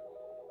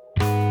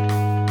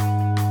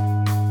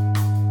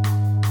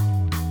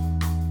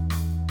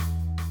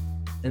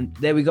 And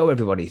there we go,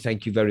 everybody.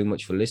 Thank you very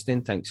much for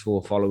listening. Thanks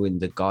for following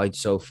the guide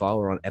so far.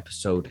 We're on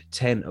episode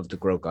 10 of the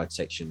Grow Guide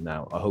section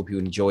now. I hope you're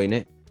enjoying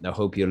it. I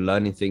hope you're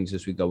learning things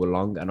as we go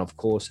along. And of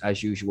course,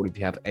 as usual, if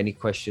you have any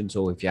questions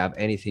or if you have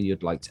anything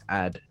you'd like to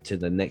add to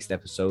the next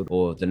episode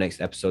or the next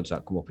episodes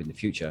that come up in the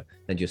future,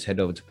 then just head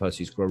over to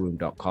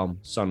Percy'sGrowroom.com,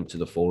 sign up to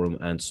the forum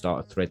and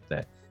start a thread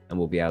there. And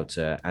we'll be able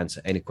to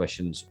answer any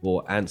questions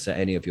or answer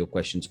any of your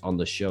questions on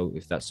the show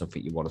if that's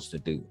something you want us to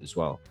do as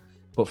well.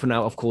 But for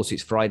now, of course,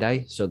 it's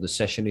Friday, so the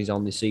session is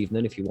on this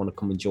evening. If you want to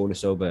come and join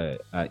us over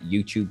at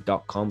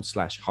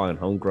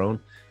youtube.com/highandhomegrown,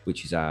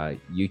 which is our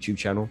YouTube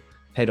channel,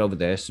 head over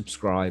there,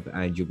 subscribe,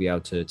 and you'll be able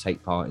to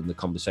take part in the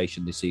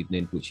conversation this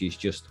evening, which is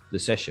just the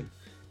session.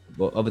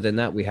 But other than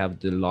that, we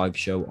have the live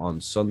show on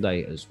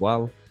Sunday as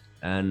well.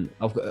 And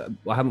I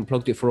haven't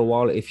plugged it for a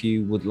while. If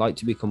you would like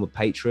to become a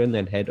patron,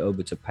 then head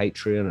over to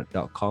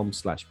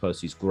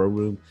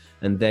patreon.com/Percy'sGrowroom.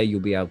 And there you'll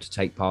be able to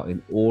take part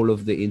in all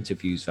of the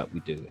interviews that we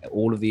do.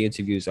 All of the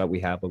interviews that we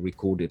have are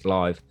recorded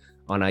live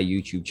on our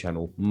YouTube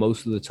channel,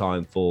 most of the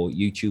time for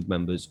YouTube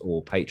members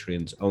or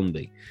Patreons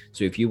only.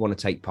 So if you want to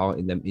take part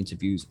in them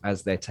interviews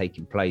as they're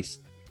taking place,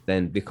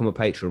 then become a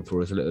patron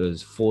for as little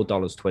as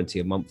 $4.20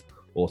 a month,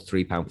 or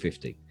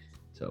 £3.50.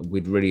 So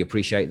we'd really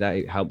appreciate that.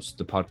 It helps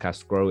the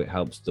podcast grow. It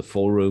helps the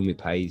forum. It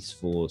pays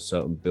for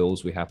certain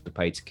bills we have to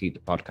pay to keep the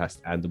podcast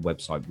and the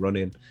website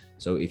running.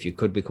 So if you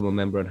could become a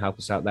member and help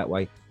us out that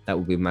way, that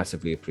would be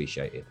massively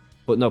appreciated.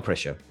 But no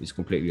pressure. It's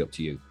completely up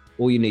to you.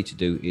 All you need to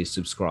do is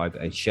subscribe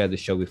and share the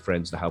show with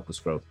friends to help us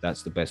grow.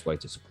 That's the best way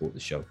to support the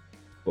show.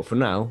 But for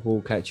now,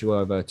 we'll catch you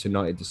over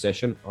tonight at the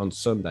session, on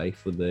Sunday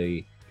for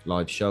the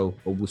live show,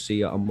 or we'll see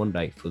you on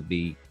Monday for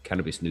the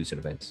cannabis news and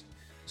events.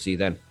 See you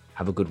then.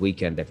 Have a good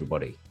weekend,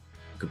 everybody.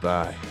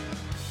 Goodbye.